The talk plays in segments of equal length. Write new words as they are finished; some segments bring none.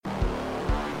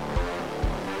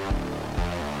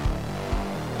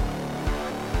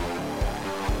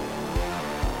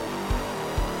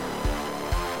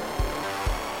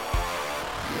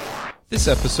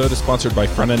This episode is sponsored by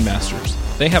Front End Masters.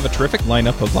 They have a terrific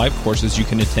lineup of live courses you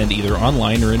can attend either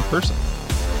online or in person.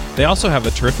 They also have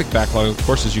a terrific backlog of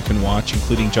courses you can watch,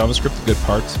 including JavaScript the Good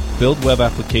Parts, Build Web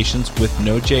Applications with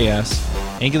Node.js,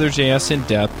 AngularJS in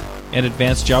Depth, and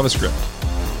Advanced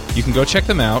JavaScript. You can go check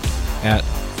them out at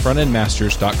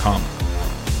frontendmasters.com.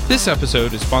 This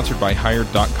episode is sponsored by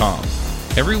Hired.com.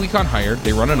 Every week on Hired,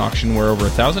 they run an auction where over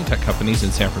 1,000 tech companies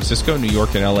in San Francisco, New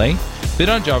York, and LA bid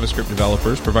on JavaScript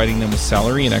developers, providing them with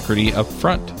salary and equity up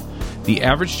front. The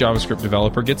average JavaScript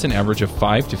developer gets an average of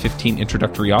 5 to 15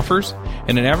 introductory offers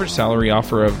and an average salary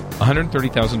offer of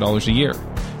 $130,000 a year.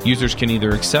 Users can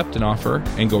either accept an offer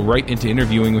and go right into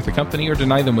interviewing with the company or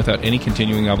deny them without any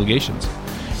continuing obligations.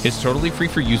 It's totally free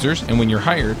for users, and when you're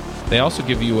hired, they also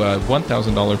give you a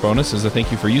 $1,000 bonus as a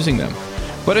thank you for using them.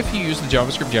 But if you use the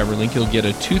JavaScript Jabber link, you'll get a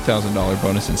 $2,000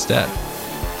 bonus instead.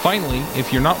 Finally,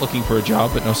 if you're not looking for a job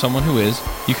but know someone who is,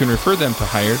 you can refer them to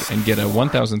Hired and get a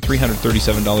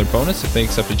 $1,337 bonus if they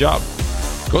accept a job.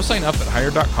 Go sign up at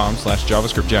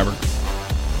hired.com/JavaScriptJabber.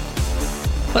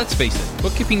 Let's face it,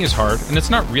 bookkeeping is hard, and it's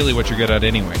not really what you're good at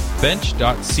anyway.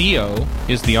 Bench.co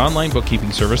is the online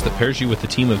bookkeeping service that pairs you with a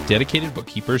team of dedicated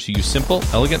bookkeepers who use simple,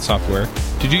 elegant software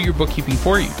to do your bookkeeping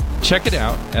for you. Check it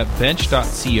out at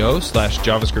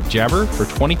bench.co/JavaScriptJabber for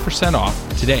 20% off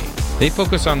today. They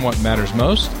focus on what matters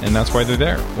most, and that's why they're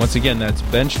there. Once again, that's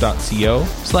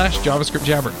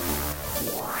bench.co/JavaScriptJabber.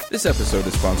 This episode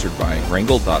is sponsored by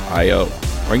Wrangle.io.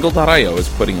 Wrangle.io is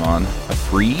putting on a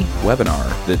free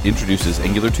webinar that introduces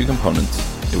Angular 2 components.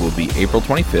 It will be April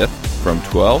 25th from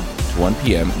 12 to 1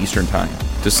 p.m. Eastern Time.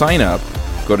 To sign up,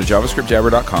 go to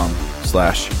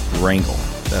javascriptjabber.com/wrangle.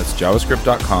 That's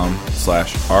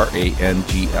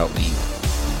javascript.com/wrangle.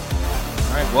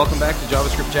 All right, welcome back to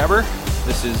JavaScript Jabber.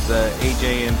 This is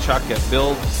AJ and Chuck at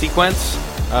Build Sequence.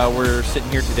 We're sitting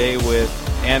here today with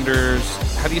Anders,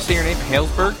 how do you say your name?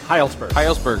 Heilsberg?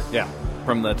 Heilsberg, yeah.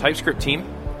 From the TypeScript team.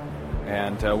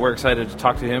 And we're excited to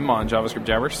talk to him on JavaScript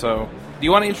Jabber. So, do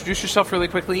you want to introduce yourself really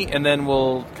quickly, and then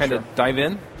we'll kind of dive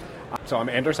in? So I'm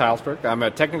Anders Heilsberg. I'm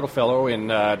a technical fellow in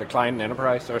the Cloud and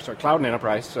Enterprise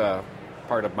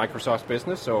part of Microsoft's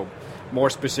business. So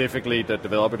more specifically, the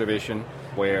developer division,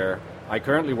 where I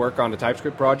currently work on the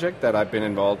TypeScript project that I've been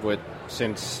involved with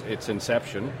since its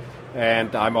inception.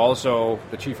 And I'm also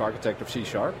the chief architect of C#,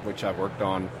 which I've worked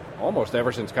on almost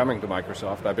ever since coming to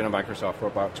Microsoft. I've been at Microsoft for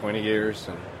about 20 years.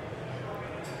 And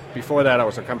before that, I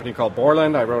was a company called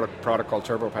Borland. I wrote a product called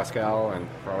Turbo Pascal and a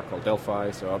product called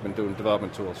Delphi. So I've been doing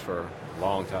development tools for a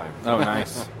long time. Oh,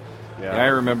 nice. Yeah. I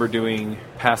remember doing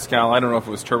Pascal. I don't know if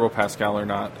it was Turbo Pascal or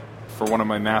not, for one of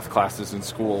my math classes in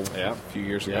school a few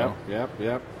years ago.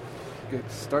 Yep. It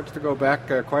starts to go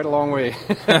back quite a long way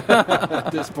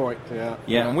at this point. Yeah,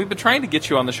 and we've been trying to get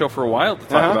you on the show for a while to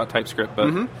talk about TypeScript,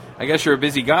 but I guess you're a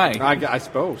busy guy. I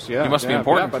suppose, yeah. You must be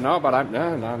important. Yeah, but I'm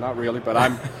not really. But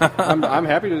I'm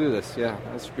happy to do this. Yeah,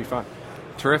 this should be fun.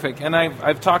 Terrific. And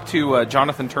I've talked to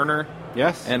Jonathan Turner.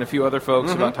 Yes. And a few other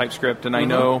folks about TypeScript, and I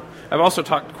know I've also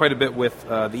talked quite a bit with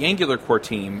the Angular core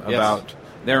team about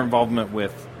their involvement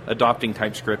with adopting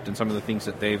TypeScript and some of the things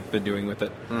that they've been doing with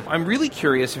it. I'm really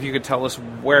curious if you could tell us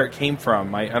where it came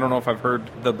from. I don't know if I've heard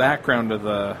the background of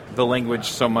the language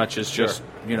so much as just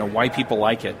why people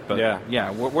like it, but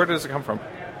where does it come from?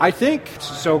 I think,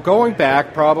 so going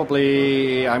back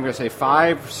probably, I'm going to say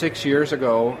 5-6 years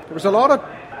ago, there was a lot of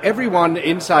everyone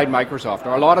inside Microsoft,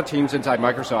 or a lot of teams inside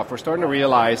Microsoft, were starting to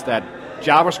realize that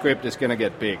JavaScript is going to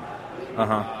get big.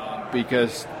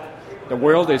 Because the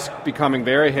world is becoming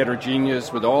very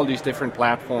heterogeneous with all these different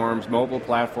platforms, mobile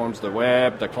platforms, the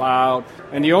web, the cloud,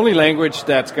 and the only language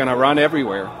that's going to run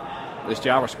everywhere is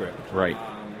JavaScript. Right.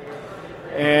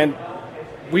 And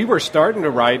we were starting to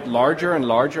write larger and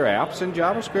larger apps in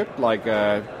JavaScript, like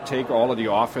take all of the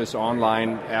Office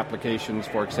online applications,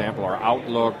 for example, or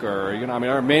Outlook, or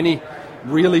there are many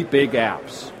really big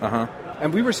apps.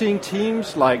 And we were seeing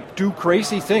teams do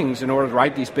crazy things in order to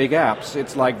write these big apps.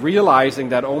 It's like realizing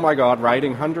that, oh my God,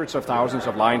 writing hundreds of thousands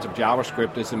of lines of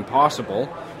JavaScript is impossible.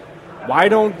 Why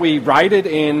don't we write it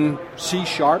in C#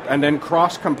 and then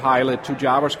cross-compile it to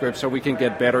JavaScript so we can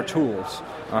get better tools?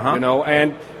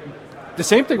 And the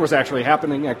same thing was actually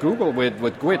happening at Google with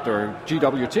GWT or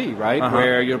GWT, right?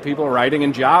 Where people are writing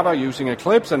in Java using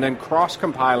Eclipse and then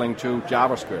cross-compiling to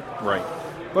JavaScript. Right.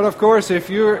 But of course, if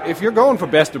you're going for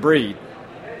best of breed,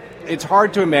 it's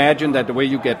hard to imagine that the way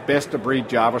you get best-of-breed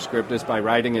JavaScript is by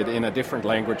writing it in a different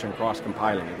language and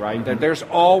cross-compiling it, right? There's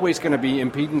always going to be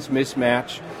impedance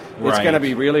mismatch. It's going to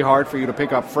be really hard for you to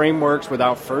pick up frameworks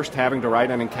without first having to write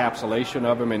an encapsulation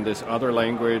of them in this other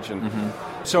language. And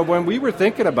so when we were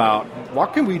thinking about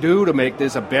what can we do to make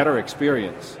this a better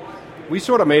experience, we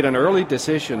sort of made an early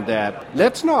decision that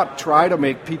let's not try to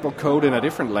make people code in a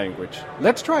different language.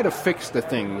 Let's try to fix the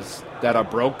things that are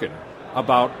broken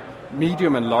about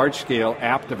medium and large-scale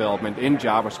app development in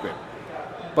JavaScript.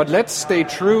 But let's stay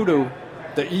true to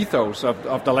the ethos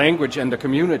of the language and the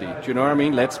community. Do you know what I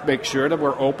mean? Let's make sure that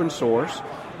we're open source.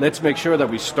 Let's make sure that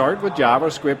we start with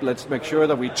JavaScript. Let's make sure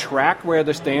that we track where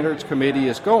the standards committee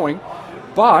is going.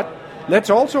 But let's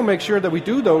also make sure that we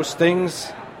do those things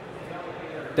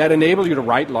that enable you to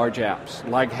write large apps,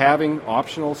 like having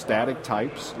optional static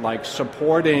types, like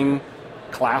supporting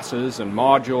classes and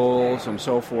modules and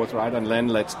so forth, right? And then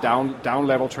let's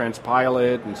down-level transpile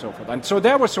it and so forth. And so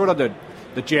that was sort of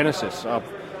the genesis of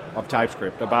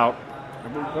TypeScript. About,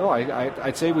 well,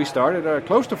 I'd say we started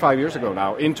close to 5 years ago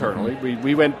now, internally. Mm-hmm.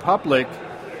 We went public,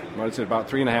 what is it, about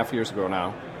 3.5 years ago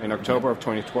now, in October of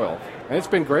 2012. And it's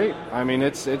been great. I mean,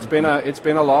 it's been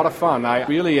a lot of fun. I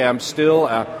really am still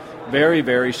a very,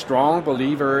 very strong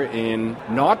believer in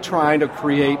not trying to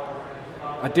create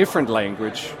a different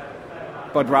language,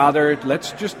 but rather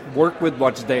let's just work with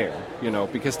what's there,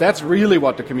 because that's really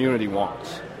what the community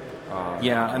wants.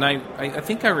 Yeah, and I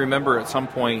think I remember at some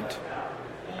point,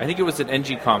 I think it was at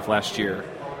NGConf last year,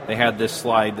 they had this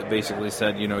slide that basically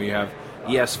said, you have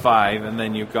ES5, and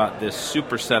then you've got this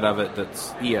superset of it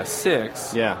that's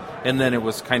ES6. Yeah. And then it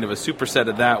was kind of a superset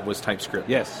of that was TypeScript.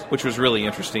 Yes. Which was really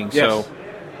interesting. Yes. So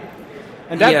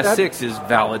and ES6 is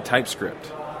valid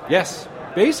TypeScript. Yes.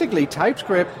 Basically,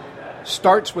 TypeScript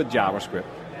starts with JavaScript.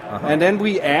 Uh-huh. And then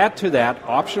we add to that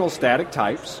optional static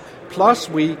types. Plus,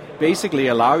 we basically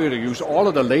allow you to use all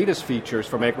of the latest features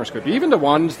from ECMAScript, even the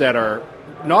ones that are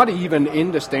not even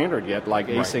in the standard yet, like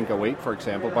async await, for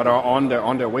example, but are on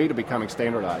their way to becoming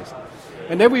standardized.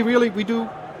 And then we do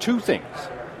two things.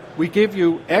 We give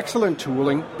you excellent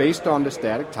tooling based on the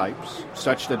static types,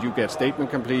 such that you get statement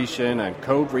completion and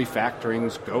code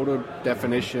refactorings, go-to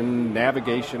definition,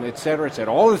 navigation, et cetera,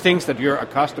 all the things that you're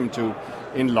accustomed to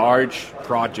in large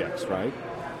projects, right?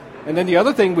 And then the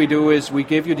other thing we do is we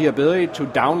give you the ability to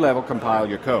down-level compile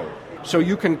your code. So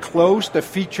you can close the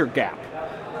feature gap.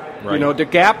 Right. The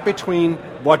gap between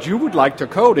what you would like to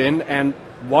code in and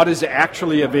what is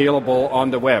actually available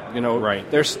on the web. Right.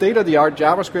 There's state-of-the-art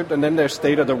JavaScript and then there's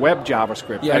state-of-the-web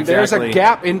JavaScript. Yeah, and exactly. There's a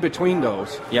gap in between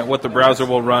those. Yeah, what the browser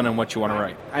will run and what you want to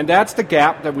write. And that's the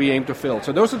gap that we aim to fill.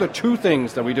 So those are the two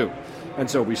things that we do. And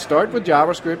so we start with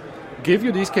JavaScript, give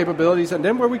you these capabilities, and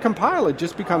then where we compile it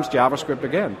just becomes JavaScript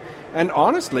again. And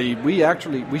honestly,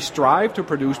 we strive to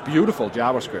produce beautiful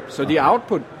JavaScript. So the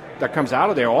output that comes out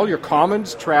of there, all your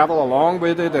comments travel along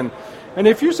with it, and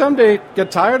if you someday get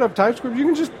tired of TypeScript, you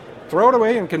can just throw it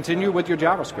away and continue with your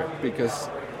JavaScript because,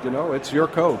 it's your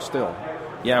code still.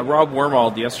 Yeah, Rob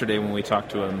Wormald yesterday when we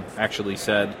talked to him actually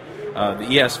said the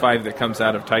ES5 that comes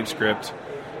out of TypeScript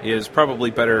is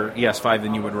probably better ES5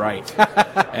 than you would write.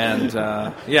 And,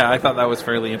 I thought that was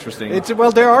fairly interesting.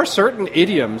 Well, there are certain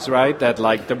idioms, right, that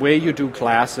like the way you do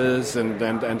classes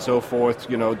and so forth,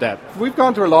 that we've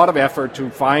gone through a lot of effort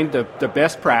to find the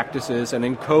best practices and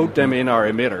encode them in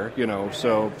our emitter,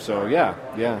 so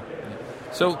yeah.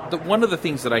 So one of the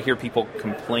things that I hear people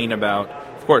complain about,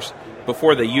 of course,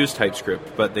 before they use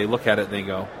TypeScript, but they look at it and they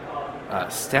go,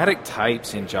 static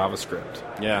types in JavaScript.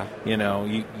 Yeah.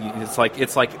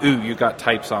 It's like ooh, you got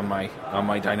types on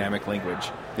my dynamic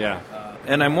language. Yeah.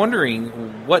 And I'm wondering,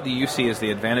 what do you see as the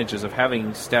advantages of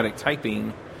having static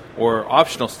typing or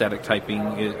optional static typing,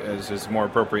 as is more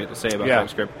appropriate to say about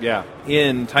TypeScript,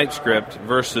 in TypeScript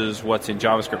versus what's in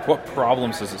JavaScript? What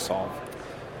problems does it solve?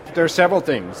 There are several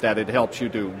things that it helps you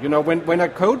do. When a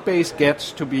code base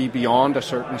gets to be beyond a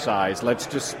certain size, let's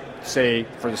just say,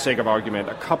 for the sake of argument,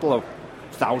 a couple of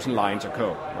 1,000 lines of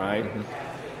code, right? Mm-hmm.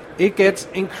 It gets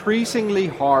increasingly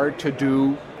hard to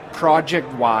do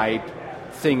project-wide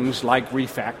things like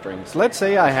refactorings. Let's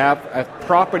say I have a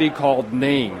property called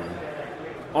name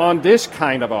on this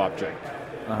kind of object.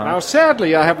 Uh-huh. Now,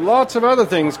 sadly, I have lots of other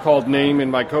things called name in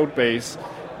my code base.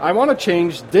 I want to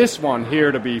change this one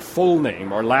here to be full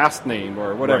name or last name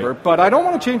or whatever, but I don't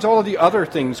want to change all of the other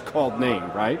things called name,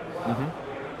 right?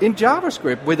 Mm-hmm. In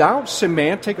JavaScript, without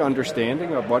semantic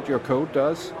understanding of what your code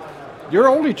does, your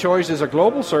only choice is a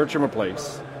global search and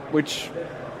replace, which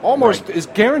almost is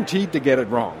guaranteed to get it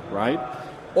wrong, right?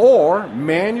 Or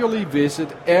manually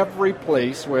visit every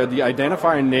place where the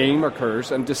identifier name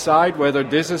occurs and decide whether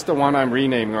this is the one I'm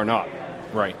renaming or not.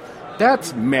 Right.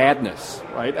 That's madness,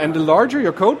 right? And the larger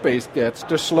your code base gets,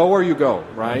 the slower you go,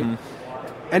 right? Mm-hmm.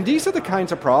 And these are the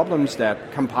kinds of problems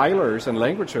that compilers and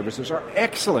language services are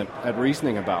excellent at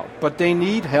reasoning about, but they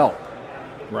need help.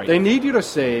 Right. They need you to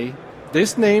say,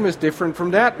 this name is different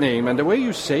from that name, and the way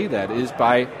you say that is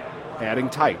by adding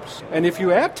types. And if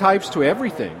you add types to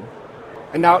everything,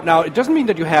 and now it doesn't mean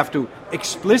that you have to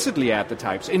explicitly add the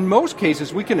types. In most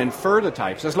cases, we can infer the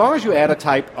types. As long as you add a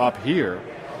type up here,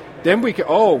 then we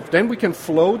can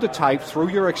flow the type through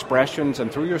your expressions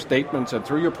and through your statements and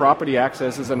through your property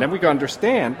accesses, and then we can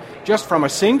understand just from a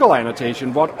single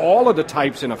annotation what all of the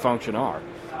types in a function are,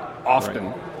 often.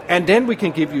 Right. And then we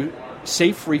can give you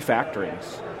safe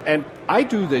refactorings. And I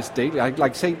do this daily.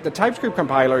 Say the TypeScript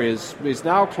compiler is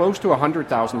now close to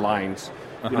 100,000 lines.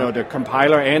 The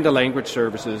compiler and the language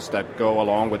services that go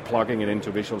along with plugging it into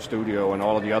Visual Studio and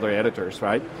all of the other editors,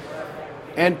 right?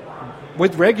 And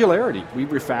with regularity, we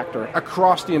refactor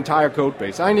across the entire code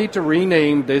base. I need to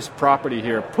rename this property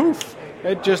here. Poof!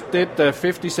 It just did the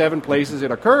 57 places it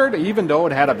occurred, even though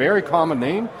it had a very common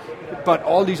name, but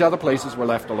all these other places were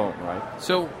left alone, right?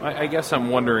 So I guess I'm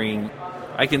wondering,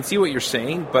 I can see what you're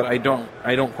saying, but I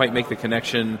don't quite make the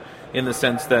connection in the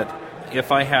sense that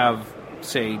if I have,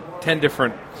 say, 10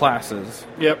 different classes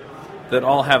that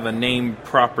all have a name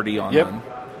property on them,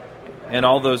 and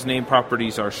all those name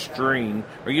properties are string,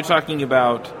 are you talking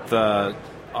about the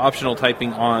optional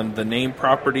typing on the name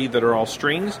property that are all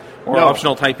strings, or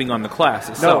optional typing on the class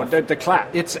itself? No, the class.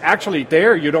 It's actually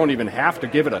there. You don't even have to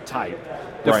give it a type.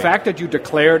 The fact that you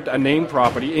declared a name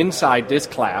property inside this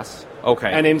class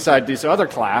and inside this other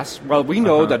class, well, we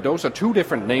know that those are two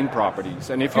different name properties.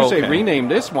 And if you say rename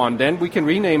this one, then we can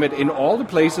rename it in all the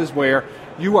places where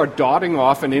you are dotting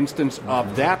off an instance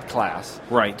of that class,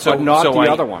 right? But not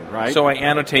the other one, right? So I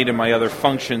annotate in my other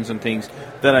functions and things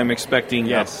that I'm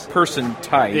expecting a person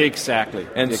type. Exactly.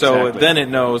 And so then it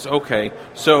knows,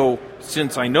 so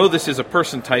since I know this is a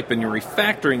person type and you're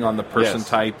refactoring on the person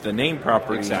type, the name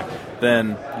property,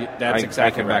 then I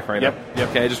can back right up.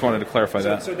 Okay, I just wanted to clarify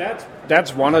that. So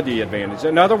that's one of the advantages.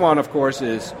 Another one, of course,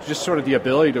 is just sort of the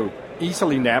ability to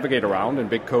easily navigate around in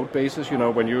big code bases.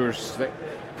 When you're...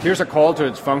 Here's a call to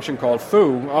its function called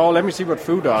foo. Oh, let me see what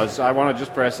foo does. I want to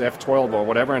just press F12 or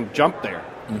whatever and jump there.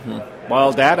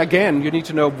 Well, that, again, you need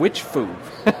to know which foo.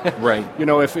 Right.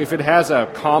 If it has a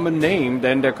common name,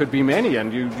 then there could be many,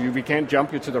 and we can't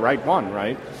jump you to the right one,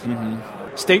 right?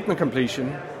 Statement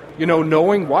completion.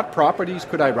 Knowing what properties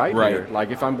could I write here. Like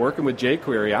if I'm working with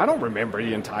jQuery, I don't remember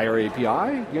the entire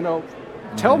API.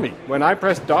 Tell me. When I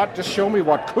press dot, just show me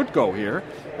what could go here,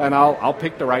 and I'll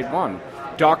pick the right one.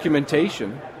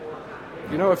 Documentation.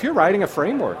 If you're writing a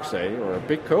framework, say, or a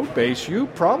big code base, you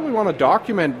probably want to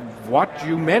document what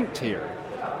you meant here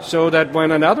so that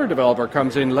when another developer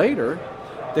comes in later,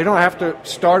 they don't have to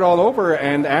start all over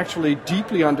and actually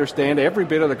deeply understand every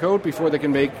bit of the code before they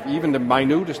can make even the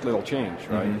minutest little change,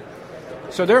 right?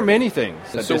 So there are many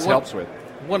things that this helps with.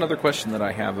 One other question that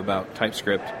I have about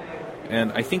TypeScript,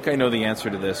 and I think I know the answer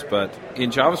to this, but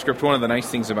in JavaScript, one of the nice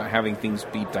things about having things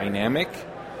be dynamic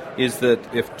is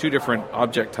that if two different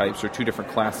object types or two different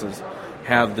classes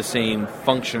have the same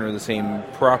function or the same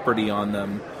property on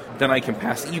them, then I can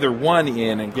pass either one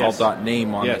in and call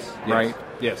 .name on it, right?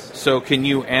 Yes. So can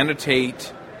you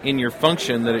annotate in your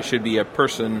function that it should be a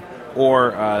person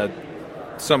or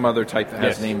some other type that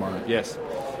has name on it? Yes.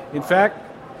 In fact,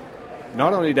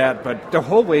 not only that, but the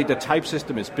whole way the type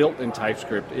system is built in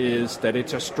TypeScript is that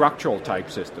it's a structural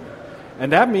type system.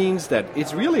 And that means that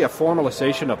it's really a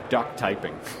formalization of duck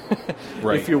typing,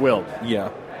 if you will.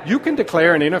 Yeah. You can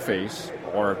declare an interface,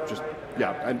 or just,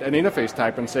 an interface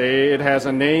type, and say it has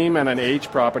a name and an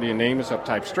age property. A name is of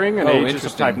type string, and age is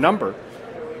of type number.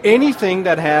 Anything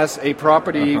that has a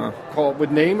property called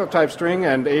with name of type string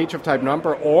and age of type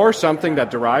number, or something that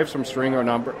derives from string or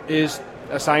number, is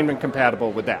assignment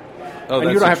compatible with that. And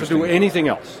you don't have to do anything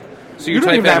else. So you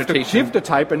don't even have to give the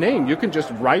type a name. You can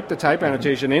just write the type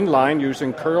annotation in line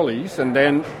using curlies, and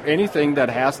then anything that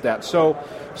has that. So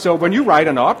when you write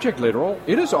an object literal,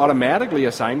 it is automatically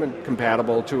assignment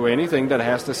compatible to anything that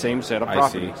has the same set of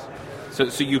properties.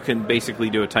 So you can basically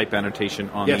do a type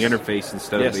annotation on the interface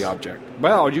instead of the object.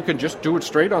 Well, you can just do it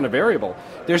straight on a variable.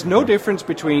 There's no difference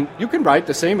between, you can write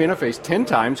the same interface 10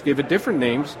 times, give it different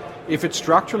names. If it's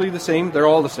structurally the same, they're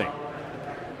all the same.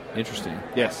 Interesting.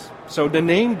 Yes. So the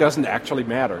name doesn't actually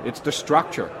matter. It's the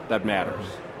structure that matters.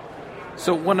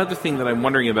 So one other thing that I'm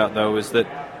wondering about, though, is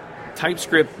that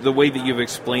TypeScript, the way that you've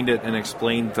explained it and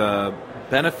explained the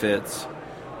benefits,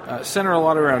 center a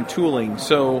lot around tooling.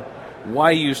 So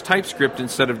why use TypeScript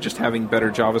instead of just having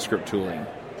better JavaScript tooling?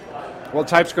 Well,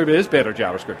 TypeScript is better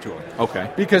JavaScript tooling.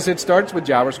 Okay. Because it starts with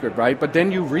JavaScript, right? But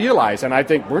then you realize, and I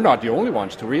think we're not the only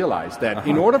ones to realize, that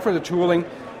in order for the tooling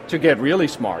to get really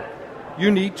smart, you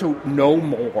need to know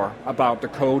more about the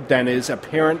code than is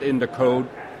apparent in the code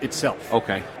itself.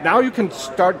 Okay. Now you can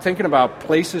start thinking about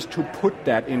places to put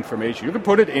that information. You can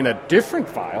put it in a different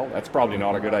file. That's probably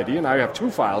not a good idea. Now you have two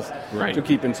files Right. to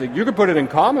keep in sync. You could put it in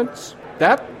comments.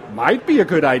 That might be a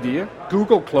good idea.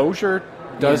 Google Closure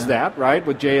does that, right,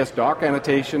 with JS-doc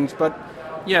annotations, but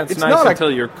Yeah, it's It's nice not until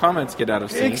your comments get out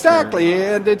of sync. exactly,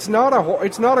 and it's not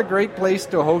a great place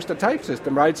to host a type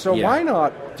system, right? So Yeah. why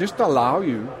not just allow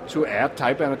you to add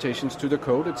type annotations to the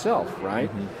code itself, right?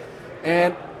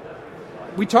 And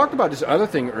we talked about this other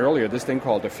thing earlier, this thing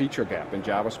called the feature gap in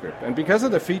JavaScript. And because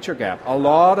of the feature gap, a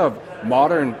lot of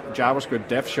modern JavaScript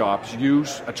dev shops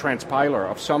use a transpiler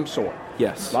of some sort.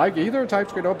 Yes. Like either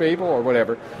TypeScript or Babel or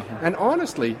whatever. And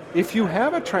honestly, if you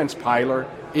have a transpiler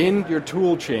in your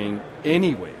tool chain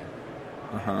anyway,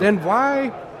 then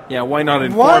why Yeah, why not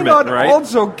inform not it, right?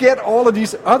 also get all of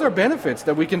these other benefits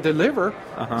that we can deliver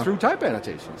through type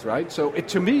annotations, right? So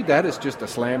to me, that is just a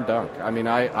slam dunk. I mean,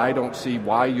 I don't see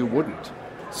why you wouldn't.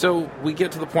 So we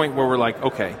get to the point where we're like,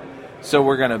 okay, so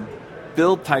we're going to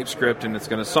build TypeScript and it's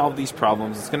going to solve these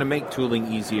problems. It's going to make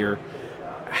tooling easier.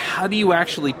 How do you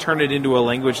actually turn it into a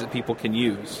language that people can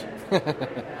use?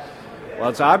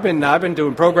 Well, so I've been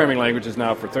doing programming languages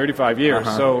now for 35 years,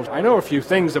 so I know a few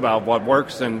things about what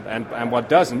works and what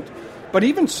doesn't. But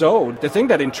even so, the thing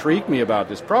that intrigued me about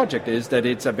this project is that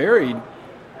it's a very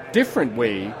different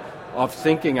way of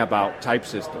thinking about type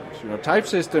systems. You know, type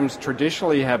systems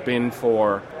traditionally have been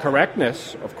for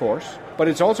correctness, of course, but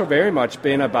it's also very much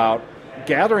been about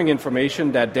gathering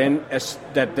information that then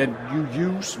you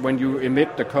use when you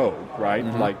emit the code, right?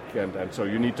 Like, and so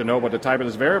you need to know what the type of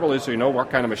this variable is, so you know what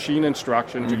kind of machine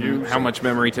instruction to use, How much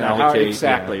memory to how- allocate.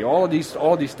 exactly, yeah. all of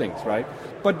these things, right?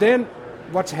 But then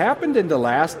what's happened in the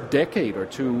last decade or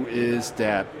two is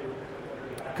that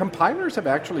compilers have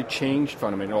actually changed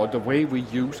fundamentally, or the way we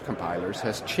use compilers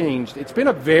has changed. It's been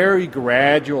a very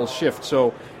gradual shift,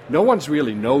 so no one's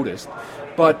really noticed.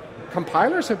 But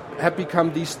compilers have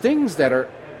become these things that are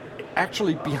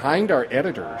actually behind our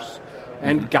editors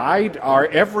and guide our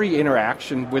every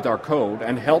interaction with our code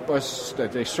and help us.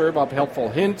 They serve up helpful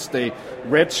hints, they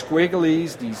red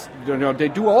squigglies, these, they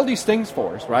do all these things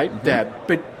for us, right? But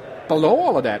below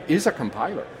all of that is a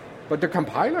compiler. But the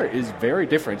compiler is very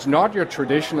different. It's not your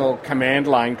traditional command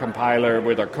line compiler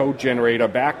with a code generator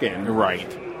backend.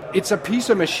 Right. It's a piece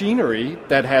of machinery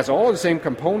that has all the same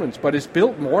components, but is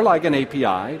built more like an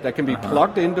API that can be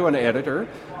plugged into an editor,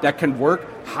 that can work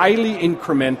highly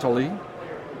incrementally,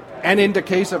 and in the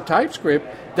case of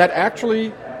TypeScript, that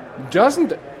actually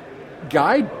doesn't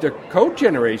guide the code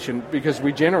generation because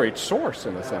we generate source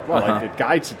in a sense. Well, it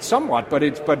guides it somewhat,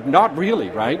 but not really,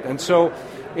 right? And so,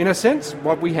 in a sense,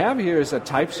 what we have here is a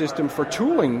type system for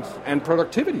tooling and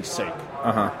productivity's sake.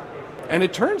 And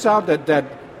it turns out that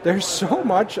there's so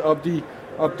much of the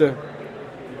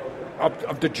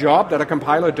job that a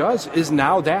compiler does is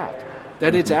now that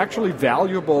it's actually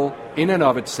valuable in and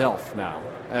of itself now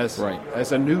as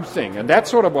a new thing. And that's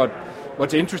sort of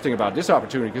what's interesting about this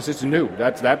opportunity, because it's new.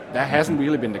 That hasn't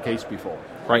really been the case before.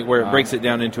 Right, where it breaks it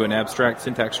down into an abstract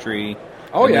syntax tree.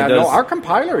 Oh yeah, no, our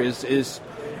compiler is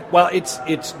well, it's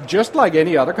just like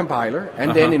any other compiler,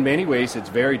 and then in many ways it's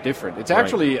very different. It's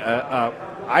actually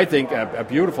I think a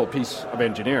beautiful piece of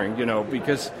engineering,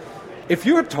 because if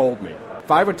you had told me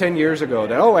 5 or 10 years ago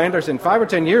that, Anders, in 5 or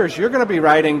 10 years you're going to be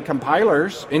writing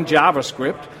compilers in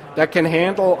JavaScript that can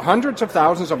handle hundreds of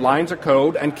thousands of lines of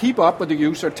code and keep up with the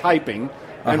user typing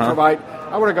and provide,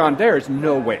 I would have gone, there's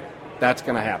no way that's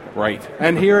going to happen. Right.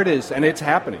 And here it is, and it's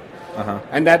happening.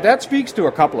 And that speaks to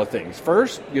a couple of things.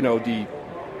 First, the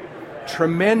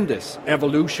tremendous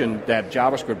evolution that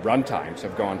JavaScript runtimes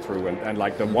have gone through, and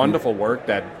like the wonderful work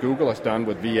that Google has done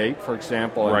with V8, for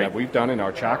example, and that we've done in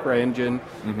our Chakra engine,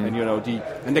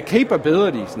 and the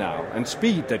capabilities now and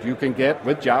speed that you can get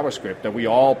with JavaScript that we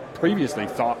all previously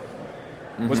thought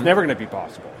was never going to be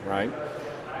possible, right?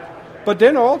 But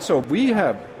then also we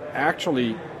have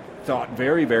actually thought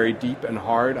very, very deep and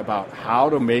hard about how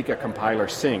to make a compiler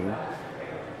sing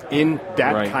in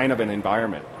that kind of an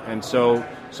environment. And so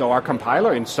our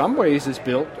compiler in some ways is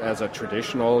built as a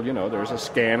traditional, there's a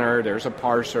scanner, there's a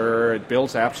parser, it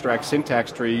builds abstract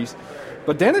syntax trees,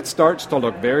 but then it starts to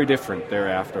look very different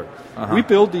thereafter. We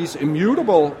build these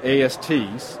immutable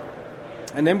ASTs,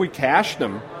 and then we cache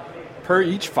them per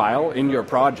each file in your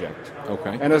project.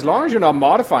 Okay. And as long as you're not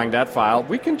modifying that file,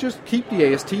 we can just keep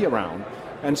the AST around.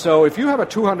 And so if you have a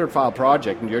 200-file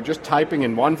project and you're just typing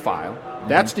in one file,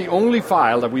 that's the only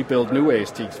file that we build new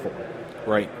ASTs for.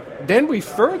 Right. Then we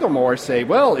furthermore say,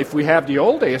 well, if we have the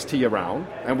old AST around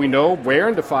and we know where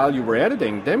in the file you were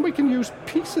editing, then we can use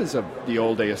pieces of the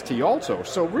old AST also.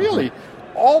 So really,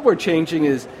 all we're changing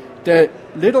is the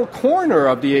little corner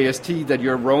of the AST that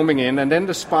you're roaming in, and then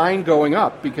the spine going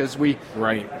up, because we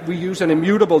use an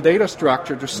immutable data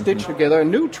structure to stitch together a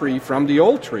new tree from the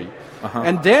old tree.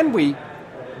 And then we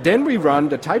run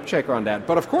the type checker on that.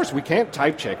 But of course, we can't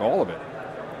type check all of it.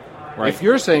 Right. If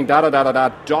you're saying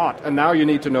dot, and now you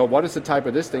need to know what is the type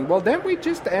of this thing, well, then we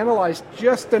just analyze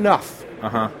just enough.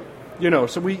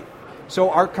 So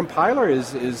our compiler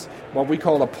is what we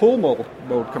call a pull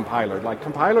mode compiler. Like,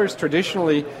 compilers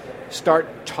traditionally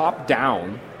start top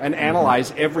down and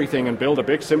analyze everything and build a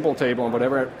big simple table and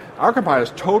whatever. Our compiler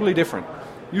is totally different.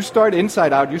 You start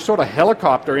inside out, you sort of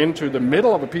helicopter into the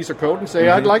middle of a piece of code and say,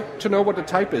 I'd like to know what the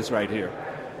type is right here.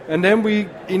 And then we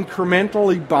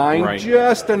incrementally bind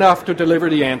just enough to deliver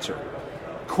the answer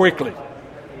quickly.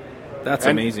 That's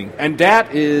amazing. And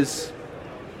that is...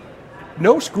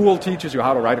 No school teaches you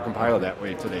how to write a compiler that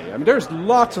way today. I mean, there's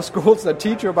lots of schools that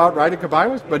teach you about writing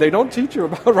compilers, but they don't teach you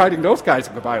about writing those kinds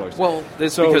of compilers. Well,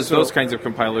 it's because those kinds of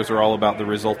compilers are all about the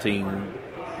resulting,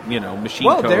 machine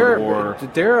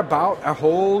code. They're about a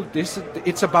whole...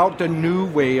 It's about the new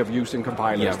way of using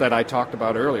compilers that I talked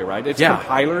about earlier, right? It's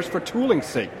compilers for tooling's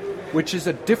sake, which is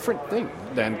a different thing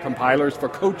than compilers for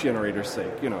code generators'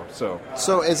 sake,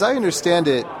 So as I understand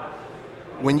it,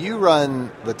 when you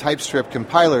run the TypeScript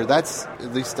compiler, that's,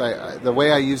 at least the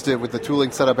way I used it with the tooling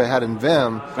setup I had in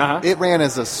Vim, it ran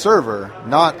as a server,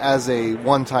 not as a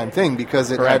one-time thing,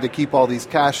 because it had to keep all these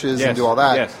caches and do all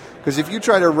that. Because if you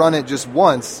try to run it just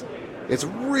once, it's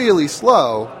really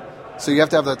slow, so you have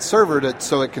to have that server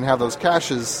so it can have those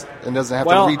caches and doesn't have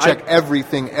to recheck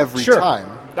everything every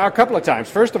time. Now, a couple of times.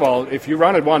 First of all, if you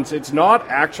run it once, it's not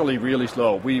actually really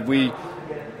slow.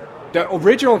 The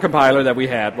original compiler that we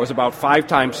had was about 5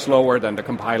 times slower than the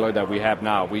compiler that we have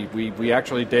now. We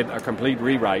actually did a complete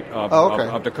rewrite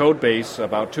of the code base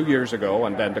about 2 years ago,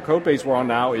 and then the code base we're on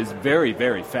now is very,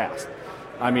 very fast.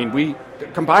 I mean, the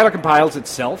compiler compiles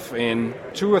itself in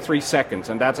 2 or 3 seconds,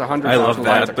 and that's 100,000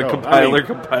 lines of code. The compiler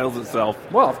compiles itself.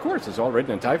 Well, of course, it's all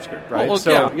written in TypeScript, right? Well,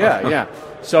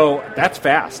 So that's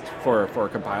fast for a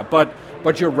compiler.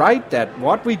 But you're right that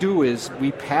what we do is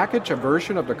we package a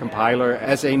version of the compiler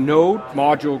as a node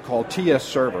module called TS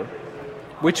Server,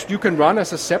 which you can run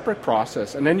as a separate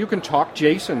process, and then you can talk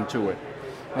JSON to it.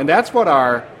 And that's what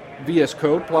our VS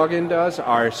Code plugin does,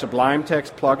 our Sublime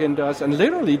Text plugin does, and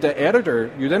literally the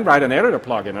editor, you then write an editor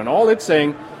plugin, and all it's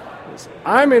saying is,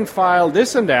 I'm in file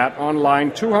this and that on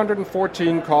line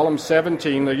 214, column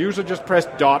 17, the user just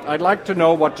pressed dot, I'd like to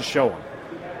know what to show him.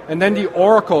 And then the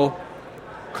Oracle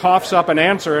coughs up an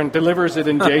answer and delivers it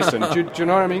in JSON. do you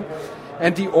know what I mean?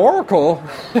 And the Oracle,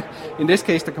 in this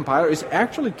case the compiler, is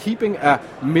actually keeping a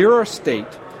mirror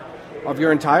state of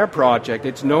your entire project.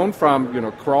 It's known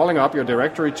from crawling up your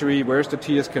directory tree, where's the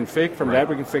TS config. From that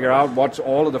we can figure out what's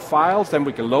all of the files, then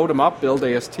we can load them up, build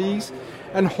ASTs,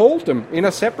 and hold them in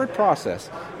a separate process.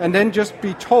 And then just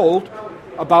be told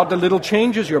about the little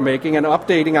changes you're making and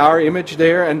updating our image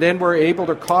there, and then we're able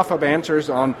to cough up answers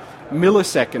on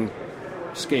millisecond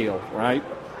scale, right?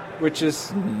 Which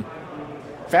is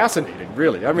fascinating,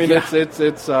 really. I mean,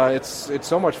 it's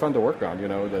so much fun to work on.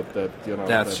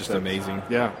 That's just amazing.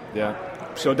 Yeah.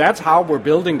 So that's how we're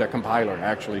building the compiler,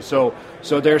 actually. So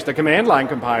there's the command line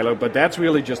compiler, but that's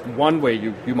really just one way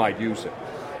you might use it.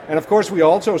 And of course, we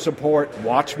also support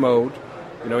watch mode.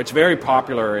 It's very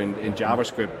popular in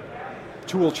JavaScript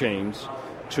tool chains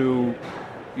to,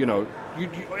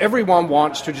 everyone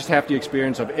wants to just have the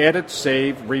experience of edit,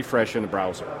 save, refresh in the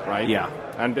browser, right? Yeah.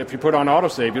 And if you put on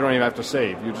autosave, you don't even have to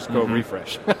save. You just go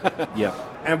refresh. Yeah.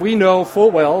 And we know full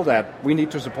well that we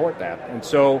need to support that. And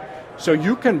so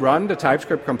you can run the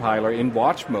TypeScript compiler in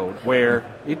watch mode, where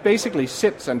it basically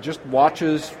sits and just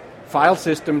watches file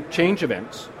system change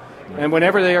events. And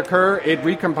whenever they occur, it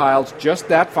recompiles just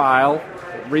that file,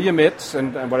 re-emits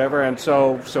and whatever. And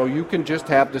so you can just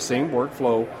have the same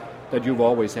workflow that you've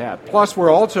always had. Plus, we're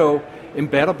also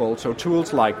embeddable, so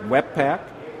tools like Webpack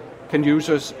can use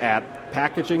us at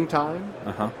packaging time,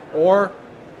 or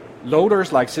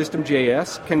loaders like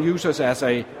System.js can use us as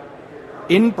a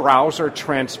in-browser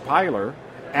transpiler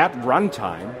at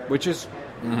runtime, which is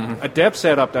a dev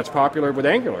setup that's popular with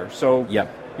Angular. So,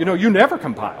 you never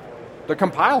compile. The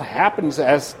compile happens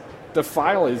as the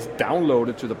file is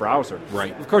downloaded to the browser.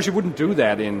 Right. Of course, you wouldn't do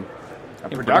that in a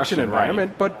production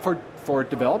environment, but for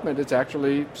development, it's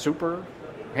actually super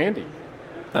handy.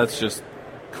 That's just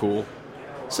cool.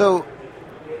 So,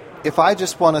 if I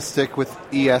just want to stick with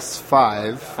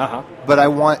ES5, but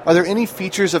are there any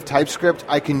features of TypeScript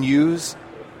I can use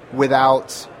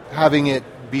without having it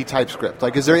be TypeScript?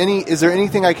 Like, is there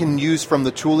anything I can use from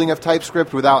the tooling of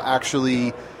TypeScript without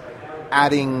actually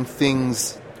adding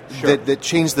things that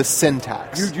change the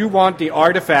syntax. You want the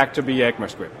artifact to be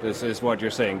ECMAScript, is what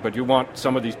you're saying, but you want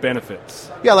some of these benefits.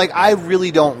 Yeah, like I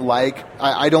really don't like,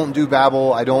 I don't do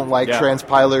Babel, I don't like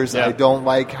transpilers, I don't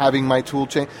like having my tool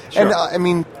change. Sure. And I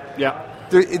mean,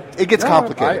 it gets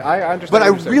complicated. I understand. But I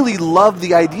really love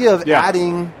the idea of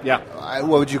adding, what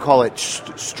would you call it,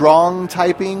 strong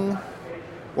typing?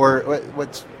 Or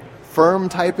what's firm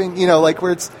typing? You know, like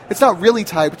where it's not really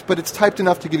typed, but it's typed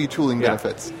enough to give you tooling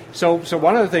benefits. So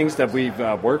one of the things that we've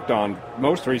worked on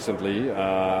most recently,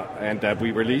 and that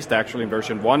we released actually in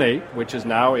version 1.8, which is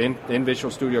now in Visual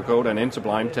Studio Code and in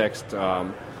Sublime Text,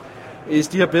 is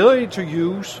the ability to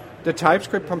use the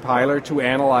TypeScript compiler to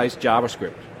analyze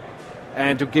JavaScript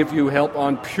and to give you help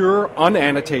on pure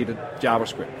unannotated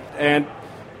JavaScript. And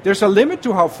there's a limit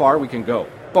to how far we can go.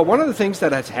 But one of the things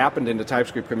that has happened in the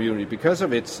TypeScript community, because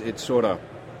of its sort of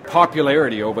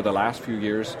popularity over the last few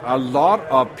years, a lot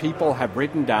of people have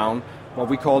written down what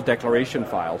we call declaration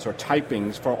files or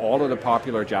typings for all of the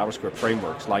popular JavaScript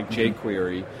frameworks, like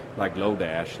jQuery, like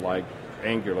Lodash, like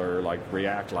Angular, like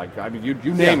React, like I mean, you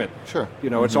name it. Sure. You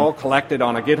know, it's all collected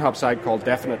on a GitHub site called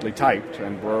Definitely Typed,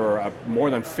 and we're more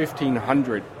than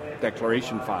 1,500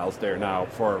 declaration files there now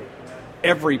for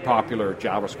every popular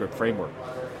JavaScript framework.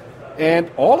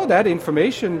 And all of that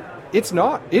information, it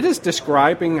is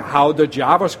describing how the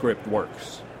JavaScript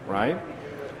works, right?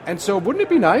 And so wouldn't it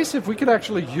be nice if we could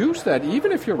actually use that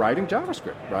even if you're writing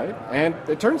JavaScript, right? And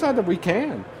it turns out that we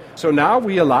can. So now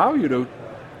we allow you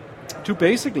to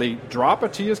basically drop a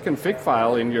tsconfig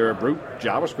file in your root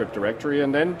JavaScript directory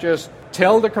and then just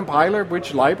tell the compiler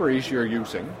which libraries you're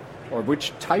using or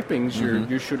which typings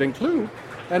you should include.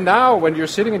 And now, when you're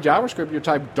sitting in JavaScript, you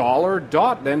type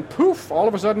 $, then poof, all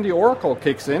of a sudden the Oracle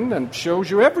kicks in and shows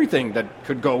you everything that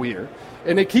could go here.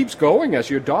 And it keeps going as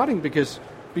you're dotting because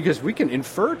we can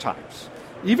infer types.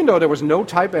 Even though there was no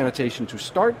type annotation to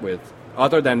start with,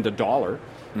 other than the $,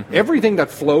 everything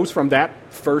that flows from that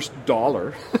first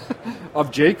 $,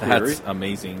 of jQuery. That's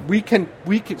amazing. We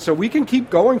can keep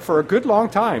going for a good long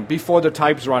time before the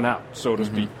types run out, so to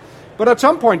speak. But at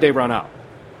some point they run out.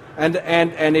 And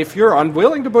if you're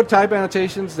unwilling to put type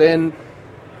annotations, then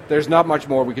there's not much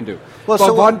more we can do.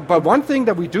 Well, but one thing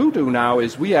that we do now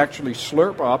is we actually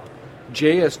slurp up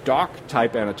JSDoc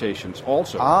type annotations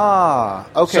also.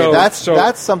 Okay,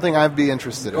 that's something I'd be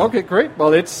interested in. Okay, great.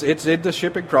 Well, it's in the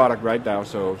shipping product right now,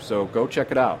 so go check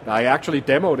it out. I actually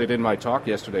demoed it in my talk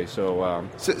yesterday. So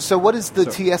what is the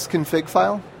tsconfig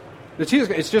file?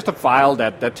 It's just a file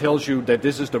that tells you that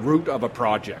this is the root of a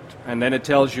project, and then it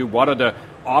tells you what are the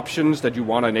options that you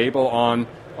want to enable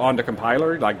on the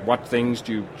compiler, like what things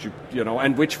do you know,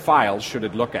 and which files should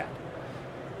it look at.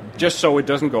 Just so it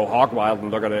doesn't go hog wild and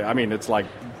look at it. I mean, it's like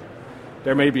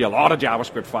there may be a lot of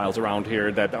JavaScript files around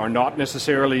here that are not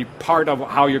necessarily part of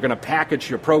how you're going to package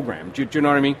your program. Do you know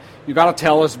what I mean? You got to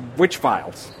tell us which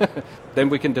files. Then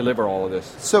we can deliver all of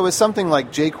this. So is something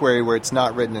like jQuery, where it's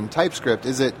not written in TypeScript,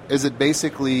 is it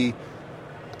basically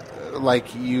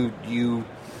like you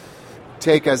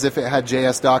take as if it had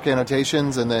JSDoc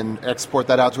annotations and then export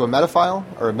that out to a meta file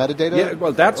or a metadata? Yeah,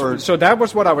 well, that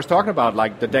was what I was talking about,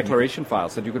 like the declaration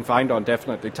files that you can find on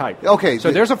Definitely Typed. Okay.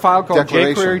 So there's a file called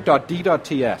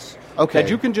jQuery.d.ts. Okay.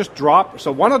 That you can just drop.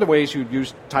 So one of the ways you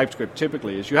use TypeScript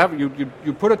typically is you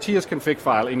put a tsconfig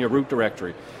file in your root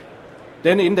directory.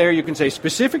 Then in there you can say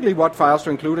specifically what files to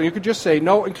include, and you could just say,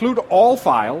 no, include all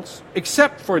files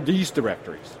except for these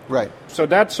directories. Right. So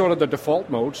that's sort of the default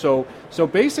mode. So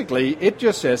basically it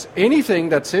just says anything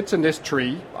that sits in this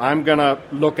tree, I'm going to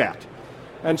look at.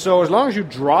 And so as long as you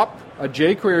drop a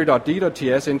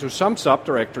jQuery.d.ts into some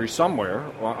subdirectory somewhere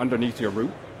underneath your root,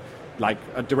 like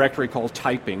a directory called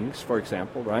typings, for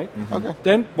example, right? Okay.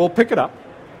 Then we'll pick it up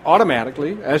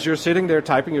automatically as you're sitting there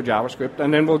typing your JavaScript,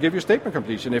 and then we'll give you statement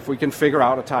completion if we can figure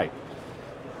out a type.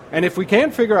 And if we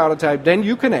can't figure out a type, then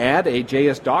you can add a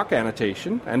JSDoc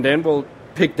annotation, and then we'll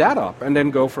pick that up and then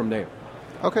go from there.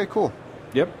 Okay, cool.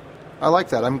 Yep. I like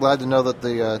that. I'm glad to know that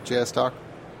the JSDoc.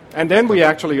 And then we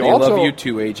actually they also... love you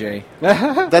too, AJ.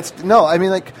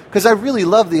 Because I really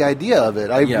love the idea of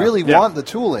it. I really want the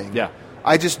tooling. Yeah.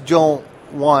 I just don't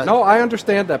want... No, I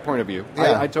understand that point of view.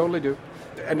 Yeah. I totally do.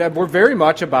 And we're very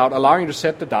much about allowing you to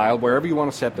set the dial wherever you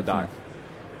want to set the dial.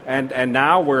 And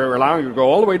now we're allowing you to go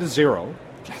all the way to 0.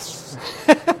 Yes.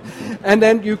 And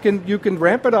then you can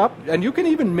ramp it up, and you can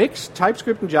even mix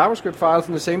TypeScript and JavaScript files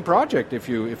in the same project if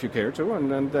you care to.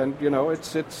 And then you know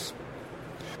it's.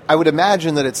 I would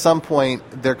imagine that at some point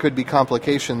there could be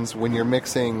complications when you're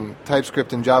mixing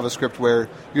TypeScript and JavaScript, where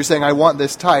you're saying I want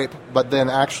this type, but then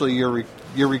actually you're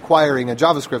requiring a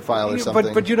JavaScript file or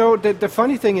something. But you know, the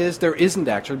funny thing is there isn't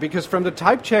actually, because from the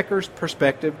type checker's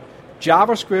perspective,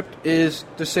 JavaScript is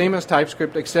the same as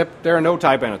TypeScript, except there are no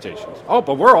type annotations. Oh,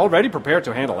 but we're already prepared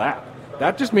to handle that.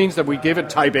 That just means that we give it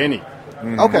type any.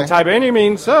 Mm-hmm. Okay. Type any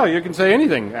means, you can say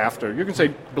anything after. You can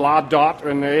say blah dot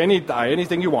and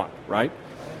anything you want, right?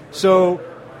 So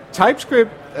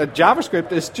TypeScript,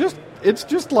 JavaScript is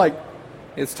just like...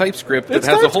 It's TypeScript that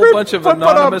has a whole bunch of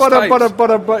anonymous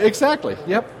types. Exactly.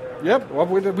 Yep. Well,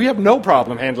 we have no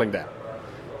problem handling that.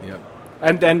 Yep.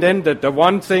 And then the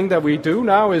one thing that we do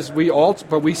now is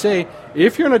we say,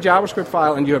 if you're in a JavaScript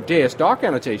file and you have JS-doc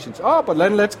annotations, but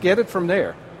then let's get it from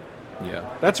there. Yeah.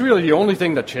 That's really the only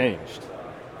thing that changed.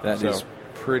 That is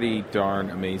pretty darn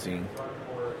amazing.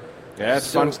 Yeah,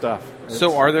 it's fun stuff.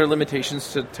 So are there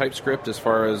limitations to TypeScript as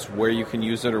far as where you can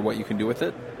use it or what you can do with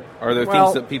it? Are there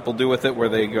things that people do with it where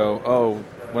they go,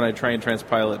 when I try and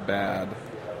transpile it, bad?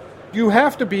 You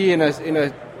have to be in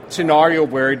a scenario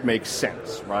where it makes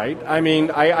sense, right? I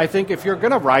mean, I think if you're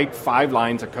going to write 5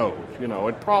 lines of code,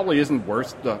 it probably isn't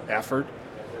worth the effort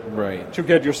to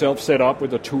get yourself set up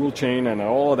with a tool chain and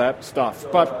all of that stuff.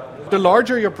 But the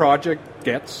larger your project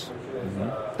gets,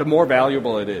 the more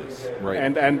valuable it is. Right.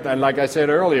 And like I said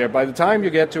earlier, by the time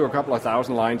you get to a couple of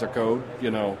thousand lines of code,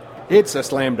 it's a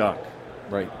slam dunk.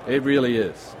 Right. It really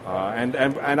is. And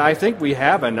I think we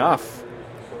have enough.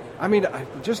 I mean,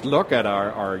 just look at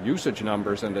our usage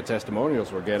numbers and the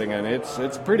testimonials we're getting, and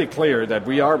it's pretty clear that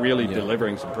we are really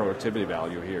delivering some productivity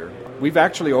value here. We've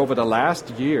actually, over the last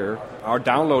year, our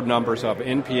download numbers of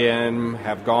NPM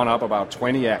have gone up about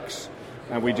 20x,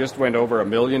 and we just went over 1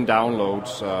 million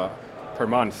downloads per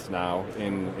month now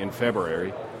in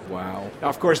February. Wow. Now,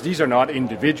 of course, these are not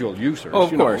individual users. Oh,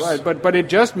 of course. Right? But it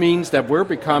just means that we're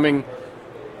becoming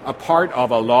a part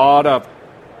of a lot of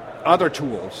other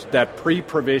tools that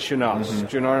pre-provision us.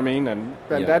 Do you know what I mean? And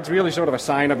that's really sort of a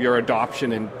sign of your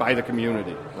adoption by the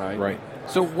community, right? Right.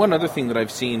 So one other thing that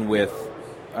I've seen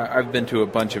I've been to a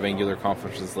bunch of Angular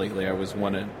conferences lately. I was at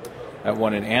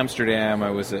one in Amsterdam.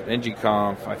 I was at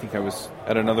NGConf. I think I was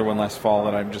at another one last fall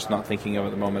that I'm just not thinking of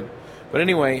at the moment. But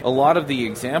anyway, a lot of the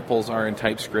examples are in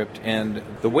TypeScript, and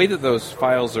the way that those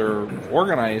files are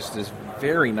organized is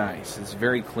very nice. It's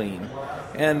very clean.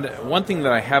 And one thing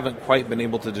that I haven't quite been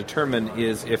able to determine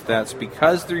is if that's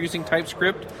because they're using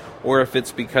TypeScript or if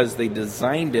it's because they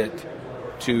designed it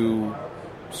to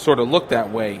sort of look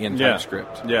that way in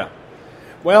TypeScript. Yeah.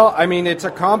 Well, I mean, it's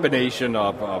a combination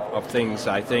of things,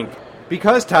 I think.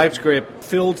 Because TypeScript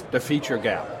filled the feature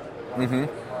gap,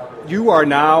 you are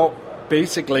now...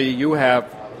 Basically, you have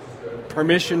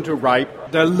permission to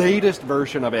write the latest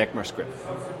version of ECMAScript.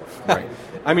 Right.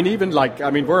 I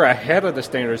mean, we're ahead of the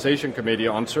standardization committee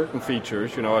on certain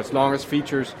features. As long as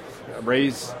features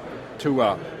raise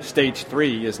to stage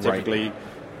 3 is typically,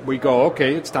 we go,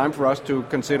 okay, it's time for us to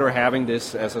consider having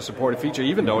this as a supported feature,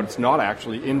 even though it's not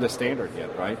actually in the standard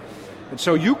yet, right? And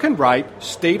so you can write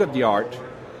state-of-the-art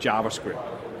JavaScript.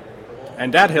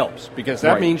 And that helps, because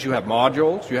that means you have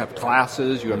modules, you have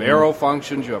classes, you have arrow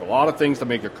functions, you have a lot of things to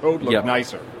make your code look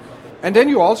nicer. And then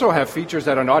you also have features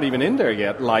that are not even in there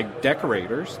yet, like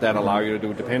decorators that allow you to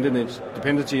do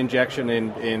dependency injection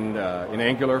in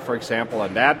Angular, for example,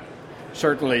 and that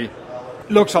certainly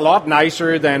looks a lot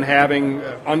nicer than having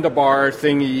underbar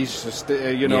thingies,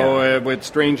 with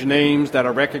strange names that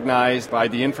are recognized by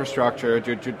the infrastructure.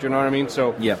 Do you know what I mean?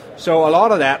 So a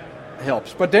lot of that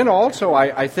helps. But then also,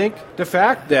 I think the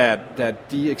fact that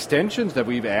the extensions that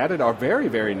we've added are very,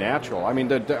 very natural. I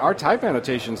mean, our type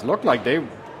annotations look like they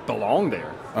belong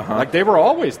there. Like they were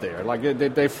always there. Like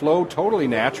they flow totally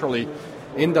naturally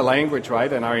in the language,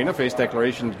 right? And our interface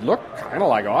declarations look kind of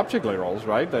like object literals,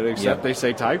 right? Except they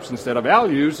say types instead of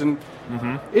values, and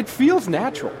it feels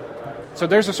natural. So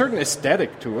there's a certain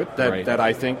aesthetic to it that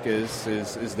I think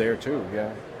is there too,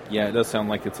 Yeah, it does sound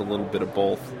like it's a little bit of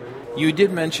both. You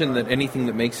did mention that anything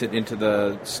that makes it into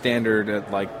the standard at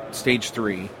like stage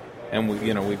 3, and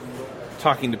we've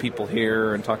talking to people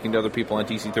here and talking to other people on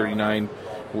TC39.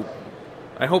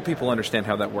 I hope people understand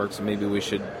how that works, and maybe we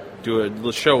should do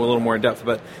a show a little more in depth.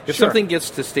 But if something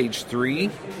gets to stage 3,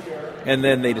 and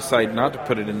then they decide not to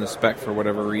put it in the spec for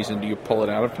whatever reason, do you pull it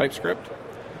out of TypeScript?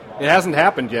 It hasn't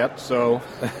happened yet, so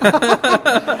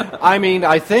I mean,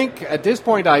 I think at this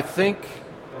point, async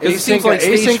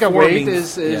await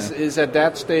is at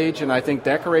that stage, and I think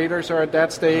decorators are at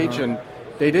that stage, and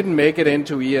they didn't make it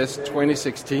into ES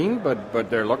 2016, but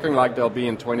they're looking like they'll be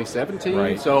in 2017.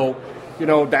 Right. So,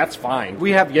 that's fine.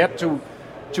 We have yet to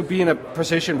be in a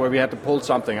position where we have to pull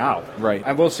something out. Right.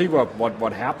 And we'll see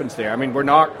what happens there. I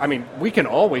mean, we can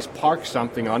always park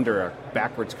something under a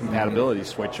backwards compatibility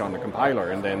switch on the compiler,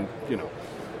 and then,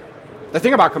 the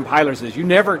thing about compilers is you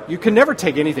can never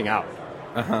take anything out.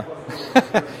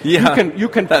 Yeah. You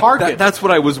can park it. That's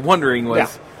what I was wondering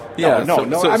was... Yeah. No. I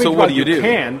mean, so what do you do?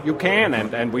 You can,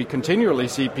 and we continually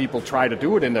see people try to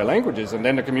do it in their languages, and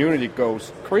then the community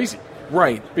goes crazy.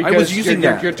 Right. Because I was using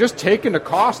that. You're just taking the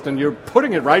cost and you're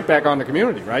putting it right back on the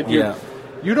community, right?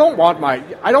 I don't want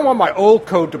my old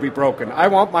code to be broken. I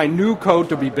want my new code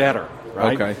to be better,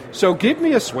 right? Okay. So give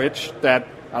me a switch that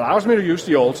allows me to use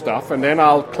the old stuff, and then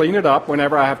I'll clean it up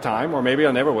whenever I have time, or maybe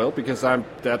I never will because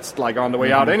that's like on the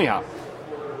way out anyhow.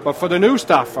 But for the new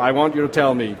stuff, I want you to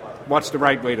tell me what's the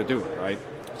right way to do it, right?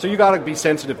 So you got to be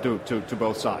sensitive to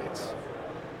both sides.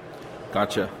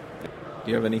 Gotcha. Do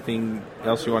you have anything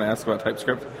else you want to ask about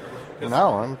TypeScript?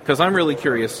 No, because I'm really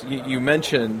curious. You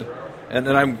mentioned, and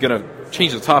then I'm going to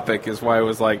change the topic. Is why I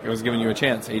was giving you a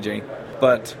chance, AJ.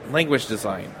 But language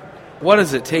design. What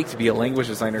does it take to be a language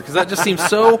designer? Because that just seems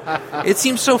it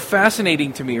seems so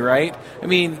fascinating to me, right? I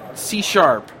mean, C#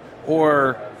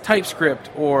 or TypeScript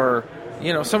or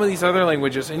some of these other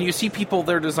languages, and you see people,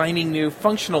 they're designing new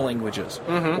functional languages,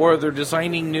 or they're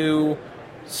designing new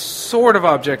sort of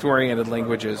object-oriented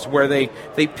languages where they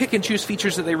pick and choose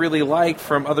features that they really like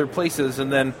from other places,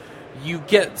 and then you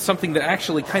get something that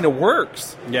actually kind of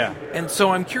works. Yeah. And so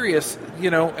I'm curious,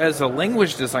 as a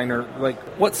language designer, like,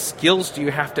 what skills do you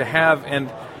have to have,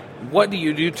 and what do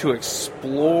you do to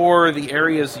explore the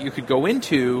areas that you could go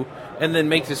into and then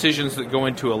make decisions that go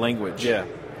into a language? Yeah.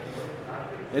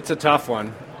 It's a tough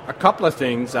one. A couple of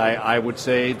things I would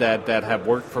say that have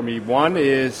worked for me. One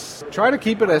is try to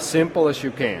keep it as simple as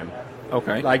you can.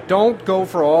 Okay. Like, don't go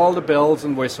for all the bells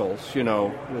and whistles,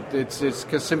 It's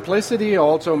because simplicity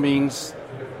also means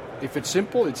if it's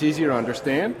simple, it's easier to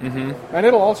understand. Mm-hmm. And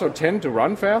it'll also tend to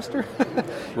run faster.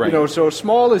 Right. So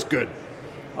small is good.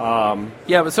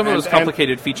 Yeah, but some of those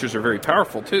complicated features are very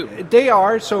powerful, too. They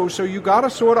are. So you got to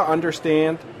sort of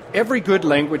understand every good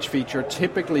language feature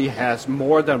typically has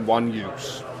more than one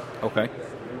use. Okay.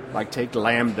 Like take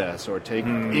lambdas or take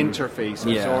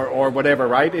interfaces or whatever,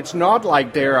 right? It's not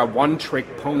like they're a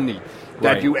one-trick pony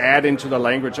that you add into the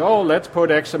language. Oh, let's put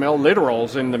XML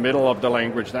literals in the middle of the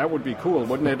language. That would be cool,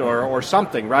 wouldn't it? Or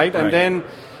something, right? And then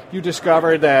you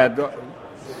discover that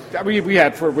we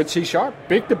had with C#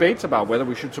 big debates about whether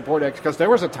we should support X, because there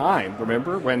was a time,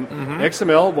 remember, when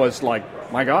XML was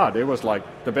like, my God, it was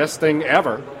like the best thing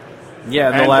ever.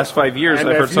 Yeah, in the last 5 years,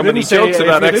 I've heard so many jokes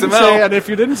about XML. And if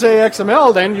you didn't say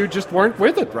XML, then you just weren't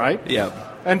with it, right? Yeah.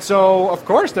 And so, of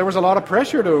course, there was a lot of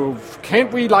pressure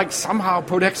can't we somehow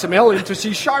put XML into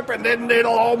C# and then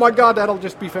oh my God, that'll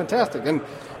just be fantastic. And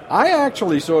I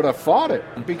actually sort of fought it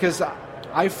because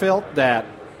I felt that,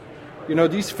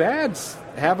 these fads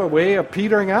have a way of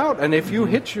petering out, and if you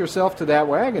hitch yourself to that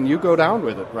wagon, you go down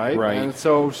with it, right? Right. And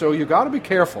so you got to be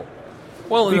careful.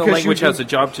 Well, and the language has a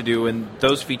job to do, and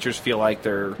those features feel like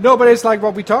they're... No, but it's like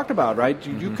what we talked about, right?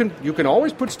 You can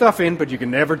always put stuff in, but you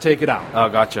can never take it out. Oh,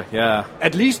 gotcha, yeah.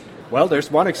 At least,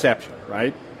 there's one exception,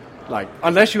 right? Like,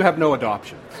 unless you have no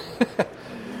adoption.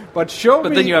 But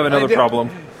then you have another problem.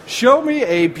 Show me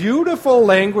a beautiful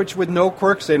language with no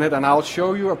quirks in it, and I'll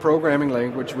show you a programming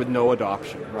language with no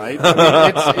adoption, right?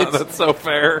 I mean, That's so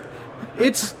fair.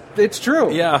 It's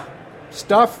true. Yeah.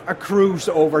 Stuff accrues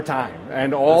over time,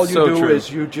 and all you do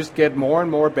is you just get more and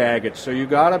more baggage. So you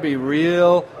got to be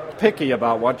real picky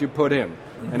about what you put in,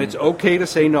 and it's okay to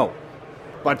say no,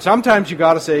 but sometimes you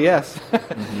got to say yes.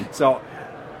 So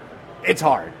it's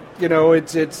hard,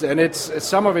 it's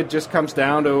some of it just comes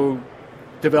down to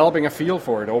developing a feel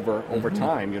for it over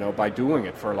time, by doing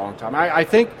it for a long time. I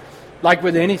think, like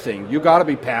with anything, you got to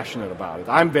be passionate about it.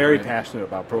 I'm very passionate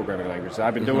about programming languages.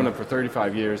 I've been doing it for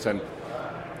 35 years, and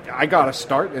I got to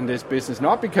start in this business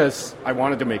not because I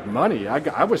wanted to make money.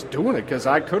 I was doing it because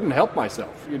I couldn't help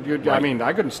myself. I mean,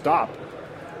 I couldn't stop.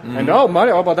 And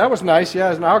money. Oh, but that was nice.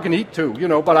 Yeah, now I can eat too.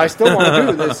 But I still want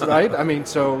to do this, right? I mean,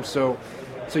 so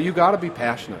you got to be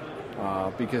passionate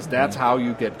because that's how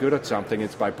you get good at something.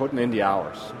 It's by putting in the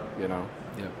hours. Yeah.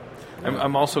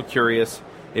 I'm also curious,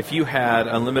 if you had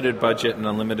unlimited budget and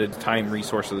unlimited time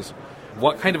resources,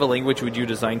 what kind of a language would you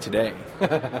design today?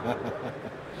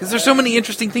 Because there's so many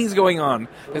interesting things going on.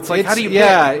 It's like, how do you pick?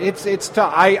 Yeah, it's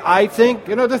tough. I think,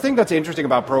 the thing that's interesting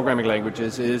about programming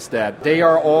languages is that they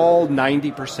are all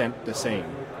 90% the same.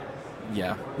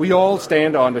 Yeah. We all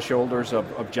stand on the shoulders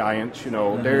of giants,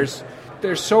 There's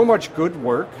so much good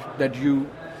work that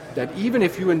even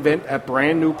if you invent a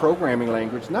brand new programming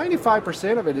language,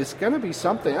 95% of it is going to be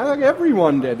something. I think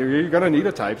everyone did. You're going to need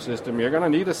a type system. You're going to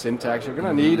need a syntax. You're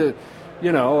going to need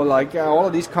all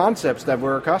of these concepts that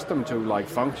we're accustomed to, like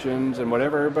functions and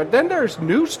whatever. But then there's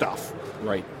new stuff,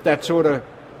 right? That sort of,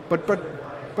 but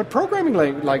But programming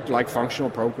like functional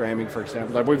programming, for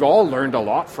example, that we've all learned a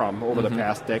lot from over the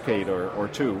past decade or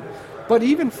two. But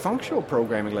even functional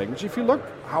programming language, if you look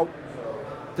how...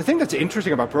 The thing that's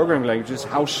interesting about programming languages is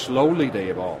how slowly they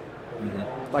evolve.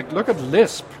 Like, look at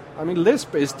Lisp. I mean,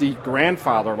 Lisp is the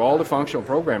grandfather of all the functional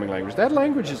programming languages. That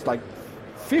language is like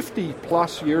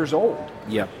 50-plus years old.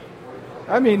 Yeah.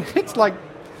 I mean, it's like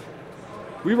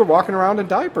we were walking around in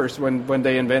diapers when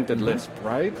they invented Lisp,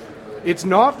 right? It's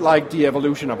not like the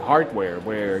evolution of hardware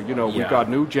where, we've got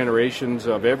new generations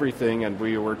of everything and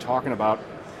we were talking about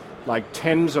like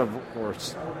tens of or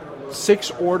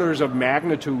 6 orders of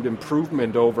magnitude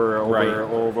improvement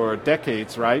over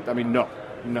decades, right? I mean, no.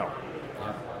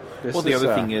 Well, the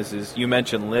other thing is you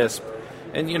mentioned Lisp,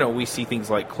 and we see things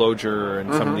like Clojure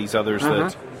and some of these others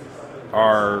that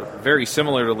are very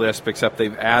similar to Lisp, except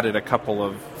they've added a couple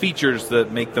of features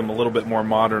that make them a little bit more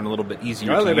modern, a little bit easier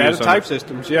to use. They've added type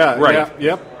systems, yeah. Right. Yeah,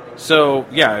 yep. So,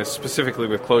 specifically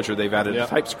with Clojure, they've added a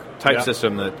type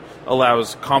system that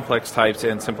allows complex types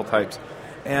and simple types.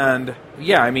 And,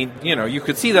 you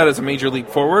could see that as a major leap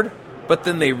forward, but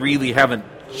then they really haven't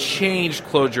changed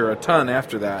Clojure a ton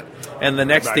after that. And the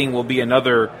next thing will be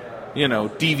another,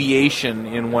 deviation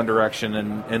in one direction,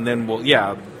 and then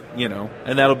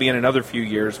and that'll be in another few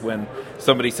years when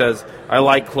somebody says, I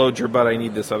like Clojure, but I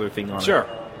need this other thing on it. Sure.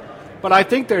 But I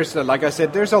think there's, like I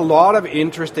said, there's a lot of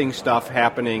interesting stuff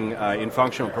happening in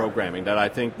functional programming that I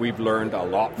think we've learned a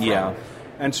lot from. Yeah.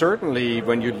 And certainly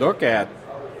when you look at,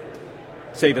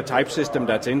 say, the type system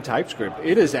that's in TypeScript,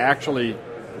 it is actually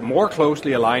more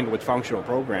closely aligned with functional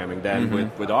programming than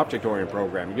with object-oriented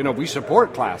programming. We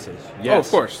support classes, yes. Oh, of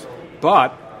course.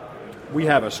 But we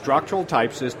have a structural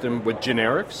type system with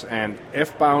generics and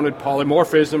F-bounded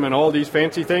polymorphism and all these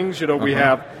fancy things. We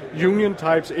have union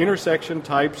types, intersection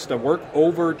types that work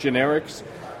over generics,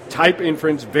 type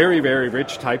inference, very, very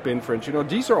rich type inference.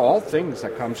 These are all things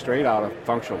that come straight out of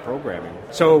functional programming.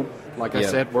 So, like I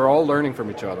said, we're all learning from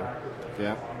each other.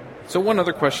 Yeah. So one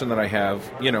other question that I have,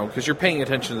 because you're paying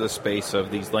attention to the space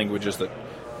of these languages that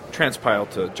transpile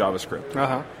to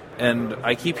JavaScript. And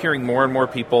I keep hearing more and more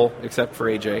people, except for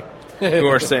AJ, who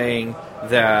are saying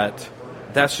that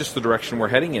that's just the direction we're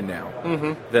heading in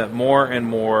now. That more and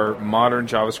more modern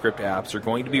JavaScript apps are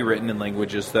going to be written in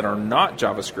languages that are not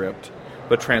JavaScript,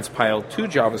 but transpile to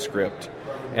JavaScript,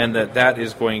 and that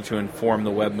is going to inform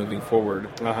the web moving forward.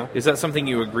 Is that something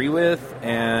you agree with?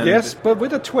 And yes, but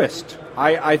with a twist.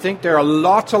 I think there are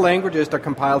lots of languages that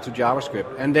compile to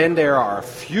JavaScript, and then there are a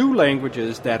few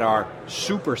languages that are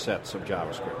supersets of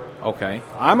JavaScript. Okay.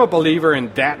 I'm a believer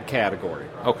in that category.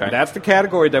 Okay. And that's the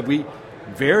category that we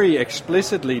very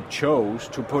explicitly chose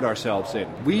to put ourselves in.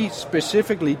 We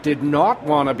specifically did not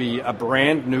want to be a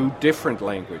brand new, different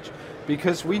language,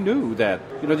 because we knew that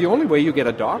the only way you get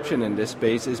adoption in this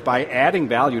space is by adding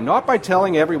value, not by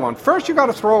telling everyone, first you got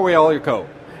to throw away all your code.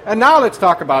 And now let's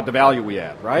talk about the value we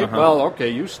add, right? Well, okay,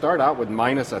 you start out with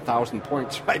minus 1,000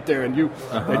 points right there, and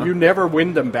you never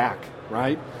win them back,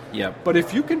 right? Yeah. But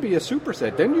if you can be a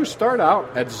superset, then you start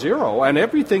out at 0, and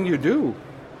everything you do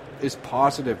is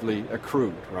positively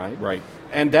accrued, right? Right.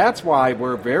 And that's why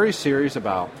we're very serious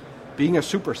about being a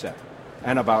superset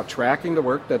and about tracking the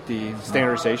work that the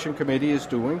standardization committee is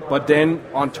doing. But then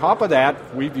on top of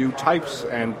that, we view types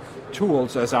and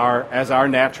tools as our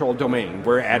natural domain.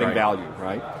 We're adding value,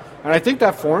 right? And I think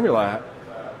that formula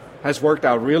has worked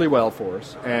out really well for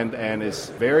us and is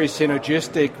very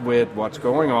synergistic with what's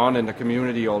going on in the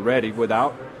community already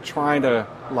without trying to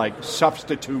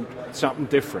substitute something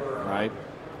different, right?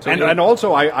 So and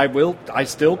also I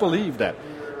still believe that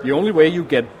the only way you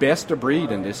get best of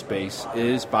breed in this space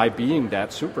is by being that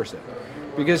superset.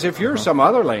 Because if you're some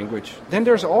other language, then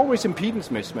there's always impedance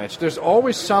mismatch. There's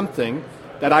always something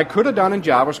that I could have done in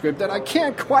JavaScript that I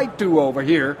can't quite do over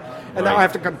here, and now I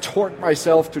have to contort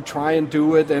myself to try and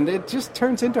do it, and it just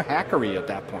turns into hackery at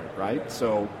that point, right?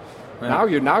 So now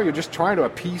you're just trying to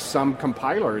appease some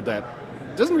compiler that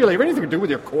doesn't really have anything to do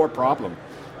with your core problem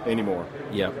anymore.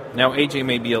 Yeah. Now, AJ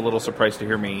may be a little surprised to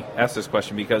hear me ask this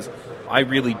question because I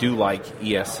really do like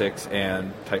ES6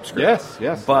 and TypeScript.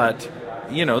 Yes. But,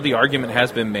 the argument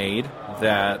has been made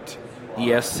that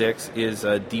ES6 is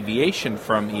a deviation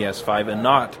from ES5 and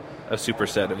not a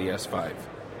superset of ES5.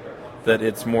 That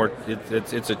it's more,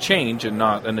 it's a change and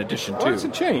not an addition to. It's a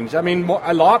change. I mean,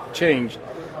 a lot changed.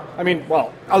 I mean,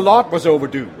 a lot was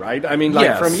overdue, right? I mean,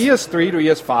 from ES3 to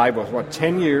ES5 was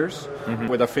 10 years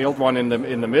with a failed one in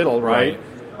the middle, right?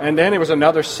 And then it was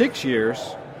another 6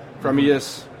 years from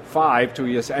ES5 5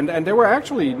 to ES, and there were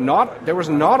actually there was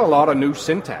not a lot of new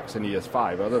syntax in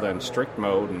ES5 other than strict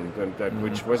mode, and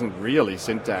which wasn't really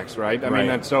syntax, right? I mean,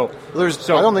 and so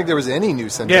I don't think there was any new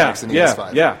syntax in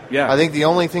ES5. Yeah. I think the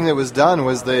only thing that was done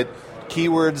was that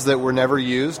keywords that were never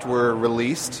used were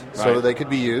released so that they could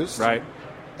be used. Right.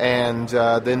 And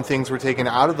then things were taken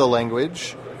out of the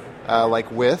language, like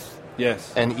with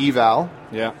and eval.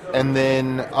 Yeah. And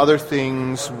then other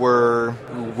things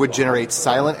would generate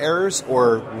silent errors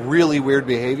or really weird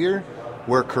behavior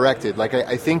were corrected. Like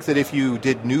I think that if you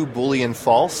did new Boolean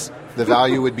false, the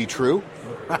value would be true.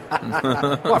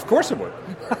 Well, of course it would.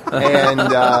 And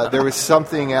there was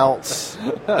something else,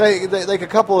 like a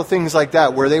couple of things like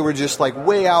that, where they were just like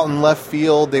way out in left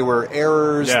field. They were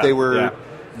errors. They were,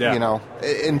 you know,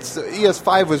 and so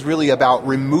ES5 was really about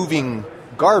removing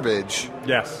garbage.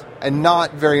 Yes. And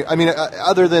not very, I mean,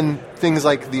 other than things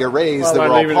like the arrays that were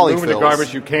all polyfills. Removing the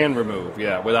garbage you can remove,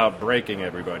 without breaking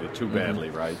everybody too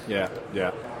badly, right?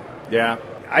 Yeah.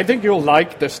 I think you'll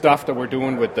like the stuff that we're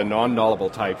doing with the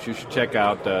non-nullable types. You should check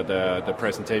out the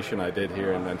presentation I did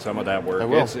here and some of that work.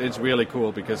 It's really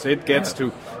cool because it gets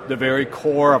to the very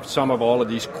core of some of all of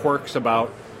these quirks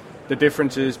about the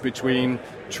differences between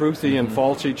truthy and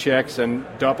falsy checks and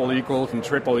double equals and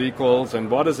triple equals, and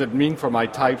what does it mean for my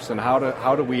types, and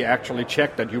how do we actually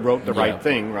check that you wrote the right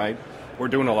thing, right? We're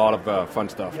doing a lot of fun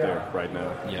stuff there right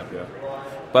now. Yeah.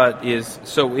 But is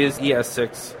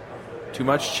ES6 too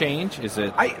much change? Is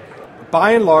it?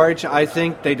 By and large, I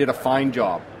think they did a fine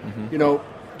job. You know,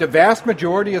 the vast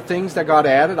majority of things that got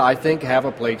added, I think, have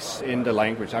a place in the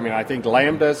language. I mean, I think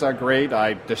lambdas are great.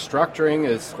 The structuring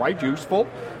is quite useful.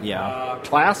 Yeah.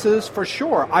 Classes, for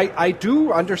sure. I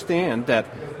do understand that,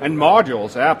 and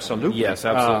modules, absolutely. Yes,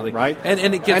 absolutely. Right?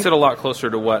 And it gets it a lot closer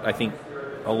to what I think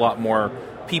a lot more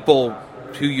people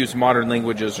who use modern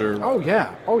languages are no,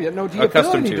 the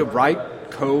ability to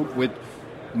write code with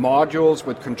modules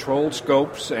with controlled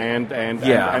scopes and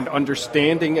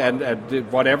understanding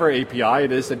and whatever API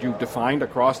it is that you've defined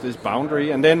across this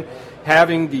boundary, and then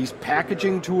having these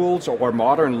packaging tools or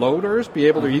modern loaders be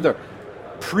able to either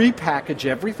pre-package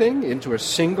everything into a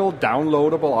single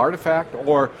downloadable artifact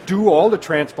or do all the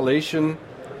transpilation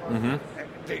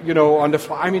you know, on the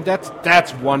fly. I mean,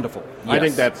 that's wonderful. Yes. I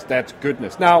think that's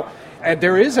goodness. Now,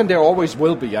 there is and there always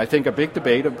will be, I think, a big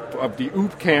debate of the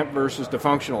OOP camp versus the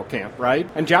functional camp, right?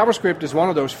 And JavaScript is one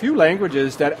of those few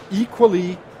languages that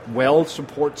equally well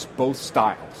supports both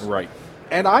styles. Right.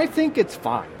 And I think it's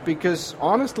fine because,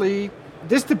 honestly,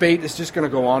 this debate is just going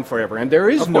to go on forever. And there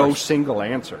is no single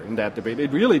answer in that debate.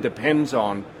 It really depends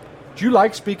on, do you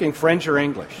like speaking French or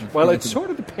English? Well, it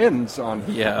sort of depends on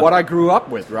what I grew up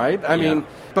with, right? I mean,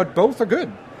 but both are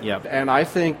good. Yeah. And I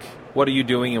think... What are you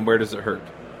doing and where does it hurt?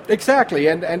 Exactly.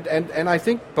 And I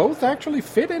think both actually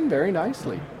fit in very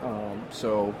nicely.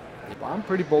 So I'm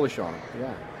pretty bullish on it,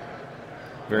 yeah.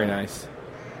 Very nice.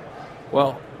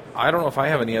 Well, I don't know if I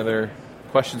have any other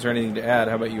questions or anything to add.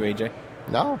 How about you, AJ?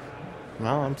 No,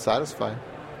 I'm satisfied.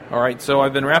 All right, so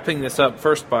I've been wrapping this up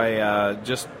first by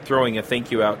just throwing a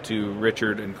thank you out to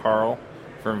Richard and Carl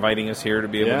for inviting us here to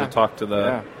be able to talk to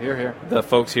the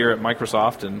folks here at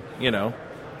Microsoft and, you know,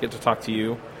 get to talk to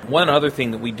you. One other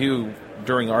thing that we do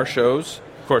during our shows,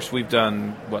 of course, we've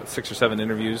done, 6 or 7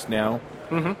 interviews now.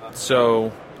 Mm-hmm.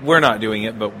 So we're not doing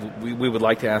it, but we would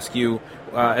like to ask you,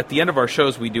 at the end of our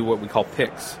shows, we do what we call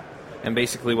picks. And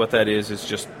basically what that is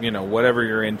just, you know, whatever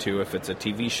you're into, if it's a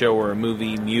TV show or a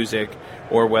movie, music,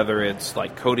 or whether it's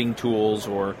like coding tools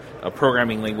or a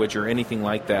programming language or anything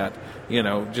like that, you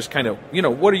know, just kind of, you know,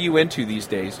 what are you into these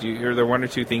days? Are there 1 or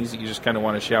 2 things that you just kind of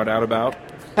want to shout out about?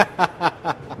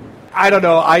 I don't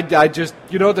know. I just,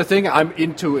 you know, the thing I'm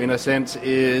into, in a sense,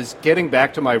 is getting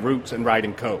back to my roots and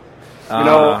writing code. You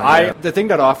know, the thing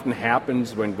that often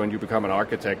happens when you become an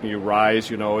architect and you rise,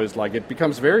 you know, is like it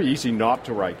becomes very easy not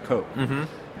to write code.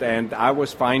 Mm-hmm. And I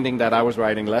was finding that I was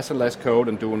writing less and less code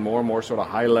and doing more and more sort of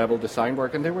high-level design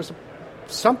work, and there was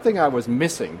something I was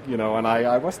missing, you know, and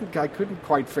I couldn't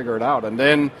quite figure it out. And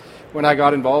then when I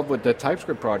got involved with the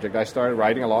TypeScript project, I started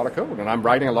writing a lot of code, and I'm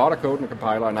writing a lot of code in the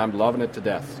compiler, and I'm loving it to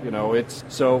death. You know,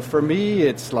 so for me,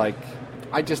 it's like,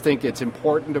 I just think it's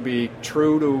important to be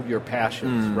true to your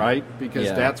passions, right? Because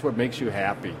that's what makes you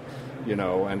happy, you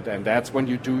know, and that's when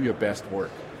you do your best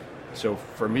work. So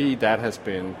for me, that has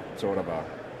been sort of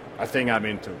a thing I'm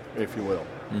into, if you will.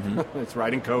 Mm-hmm. It's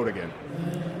writing code again.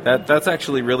 That's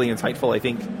actually really insightful. I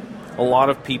think a lot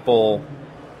of people,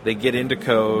 they get into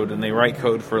code and they write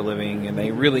code for a living and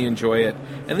they really enjoy it,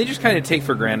 and they just kind of take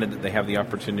for granted that they have the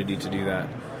opportunity to do that.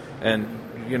 And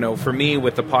you know, for me,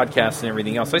 with the podcast and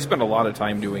everything else, I spend a lot of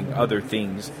time doing other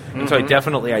things. And so I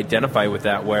definitely identify with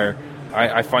that, where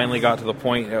I finally got to the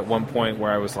point at one point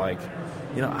where I was like,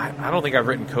 I don't think I've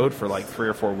written code for like 3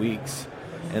 or 4 weeks.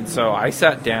 And so I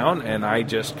sat down and I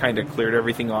just kind of cleared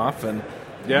everything off and,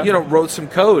 wrote some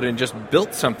code and just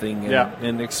built something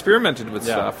and experimented with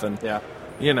stuff. And,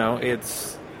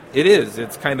 it's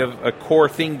kind of a core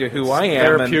thing to who I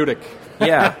am. Therapeutic.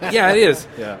 It is.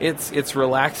 Yeah. It's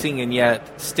relaxing and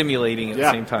yet stimulating at the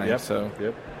same time. Yep.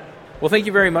 Well, thank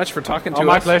you very much for talking to us.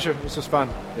 My pleasure. This was fun.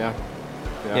 Yeah.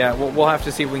 Yeah, we'll have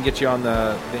to see if we can get you on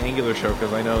the Angular show,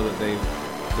 because I know that they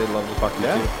love to talk to you too.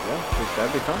 Yeah,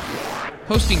 that'd be fun.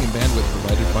 Hosting and bandwidth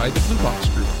provided by the Blue Box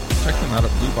Group. Check them out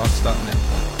at bluebox.net.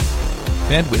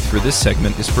 Bandwidth for this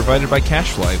segment is provided by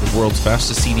CacheFly, the world's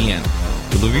fastest CDN.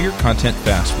 Deliver your content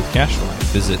fast with CacheFly.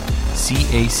 Visit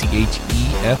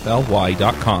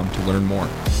CacheFly.com to learn more.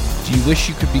 Do you wish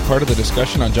you could be part of the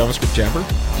discussion on JavaScript Jabber?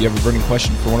 Do you have a burning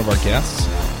question for one of our guests?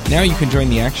 Now you can join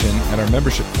the action at our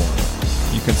membership forum.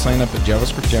 You can sign up at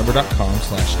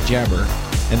javascriptjabber.com/jabber,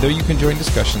 and there you can join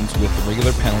discussions with the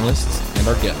regular panelists and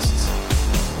our guests.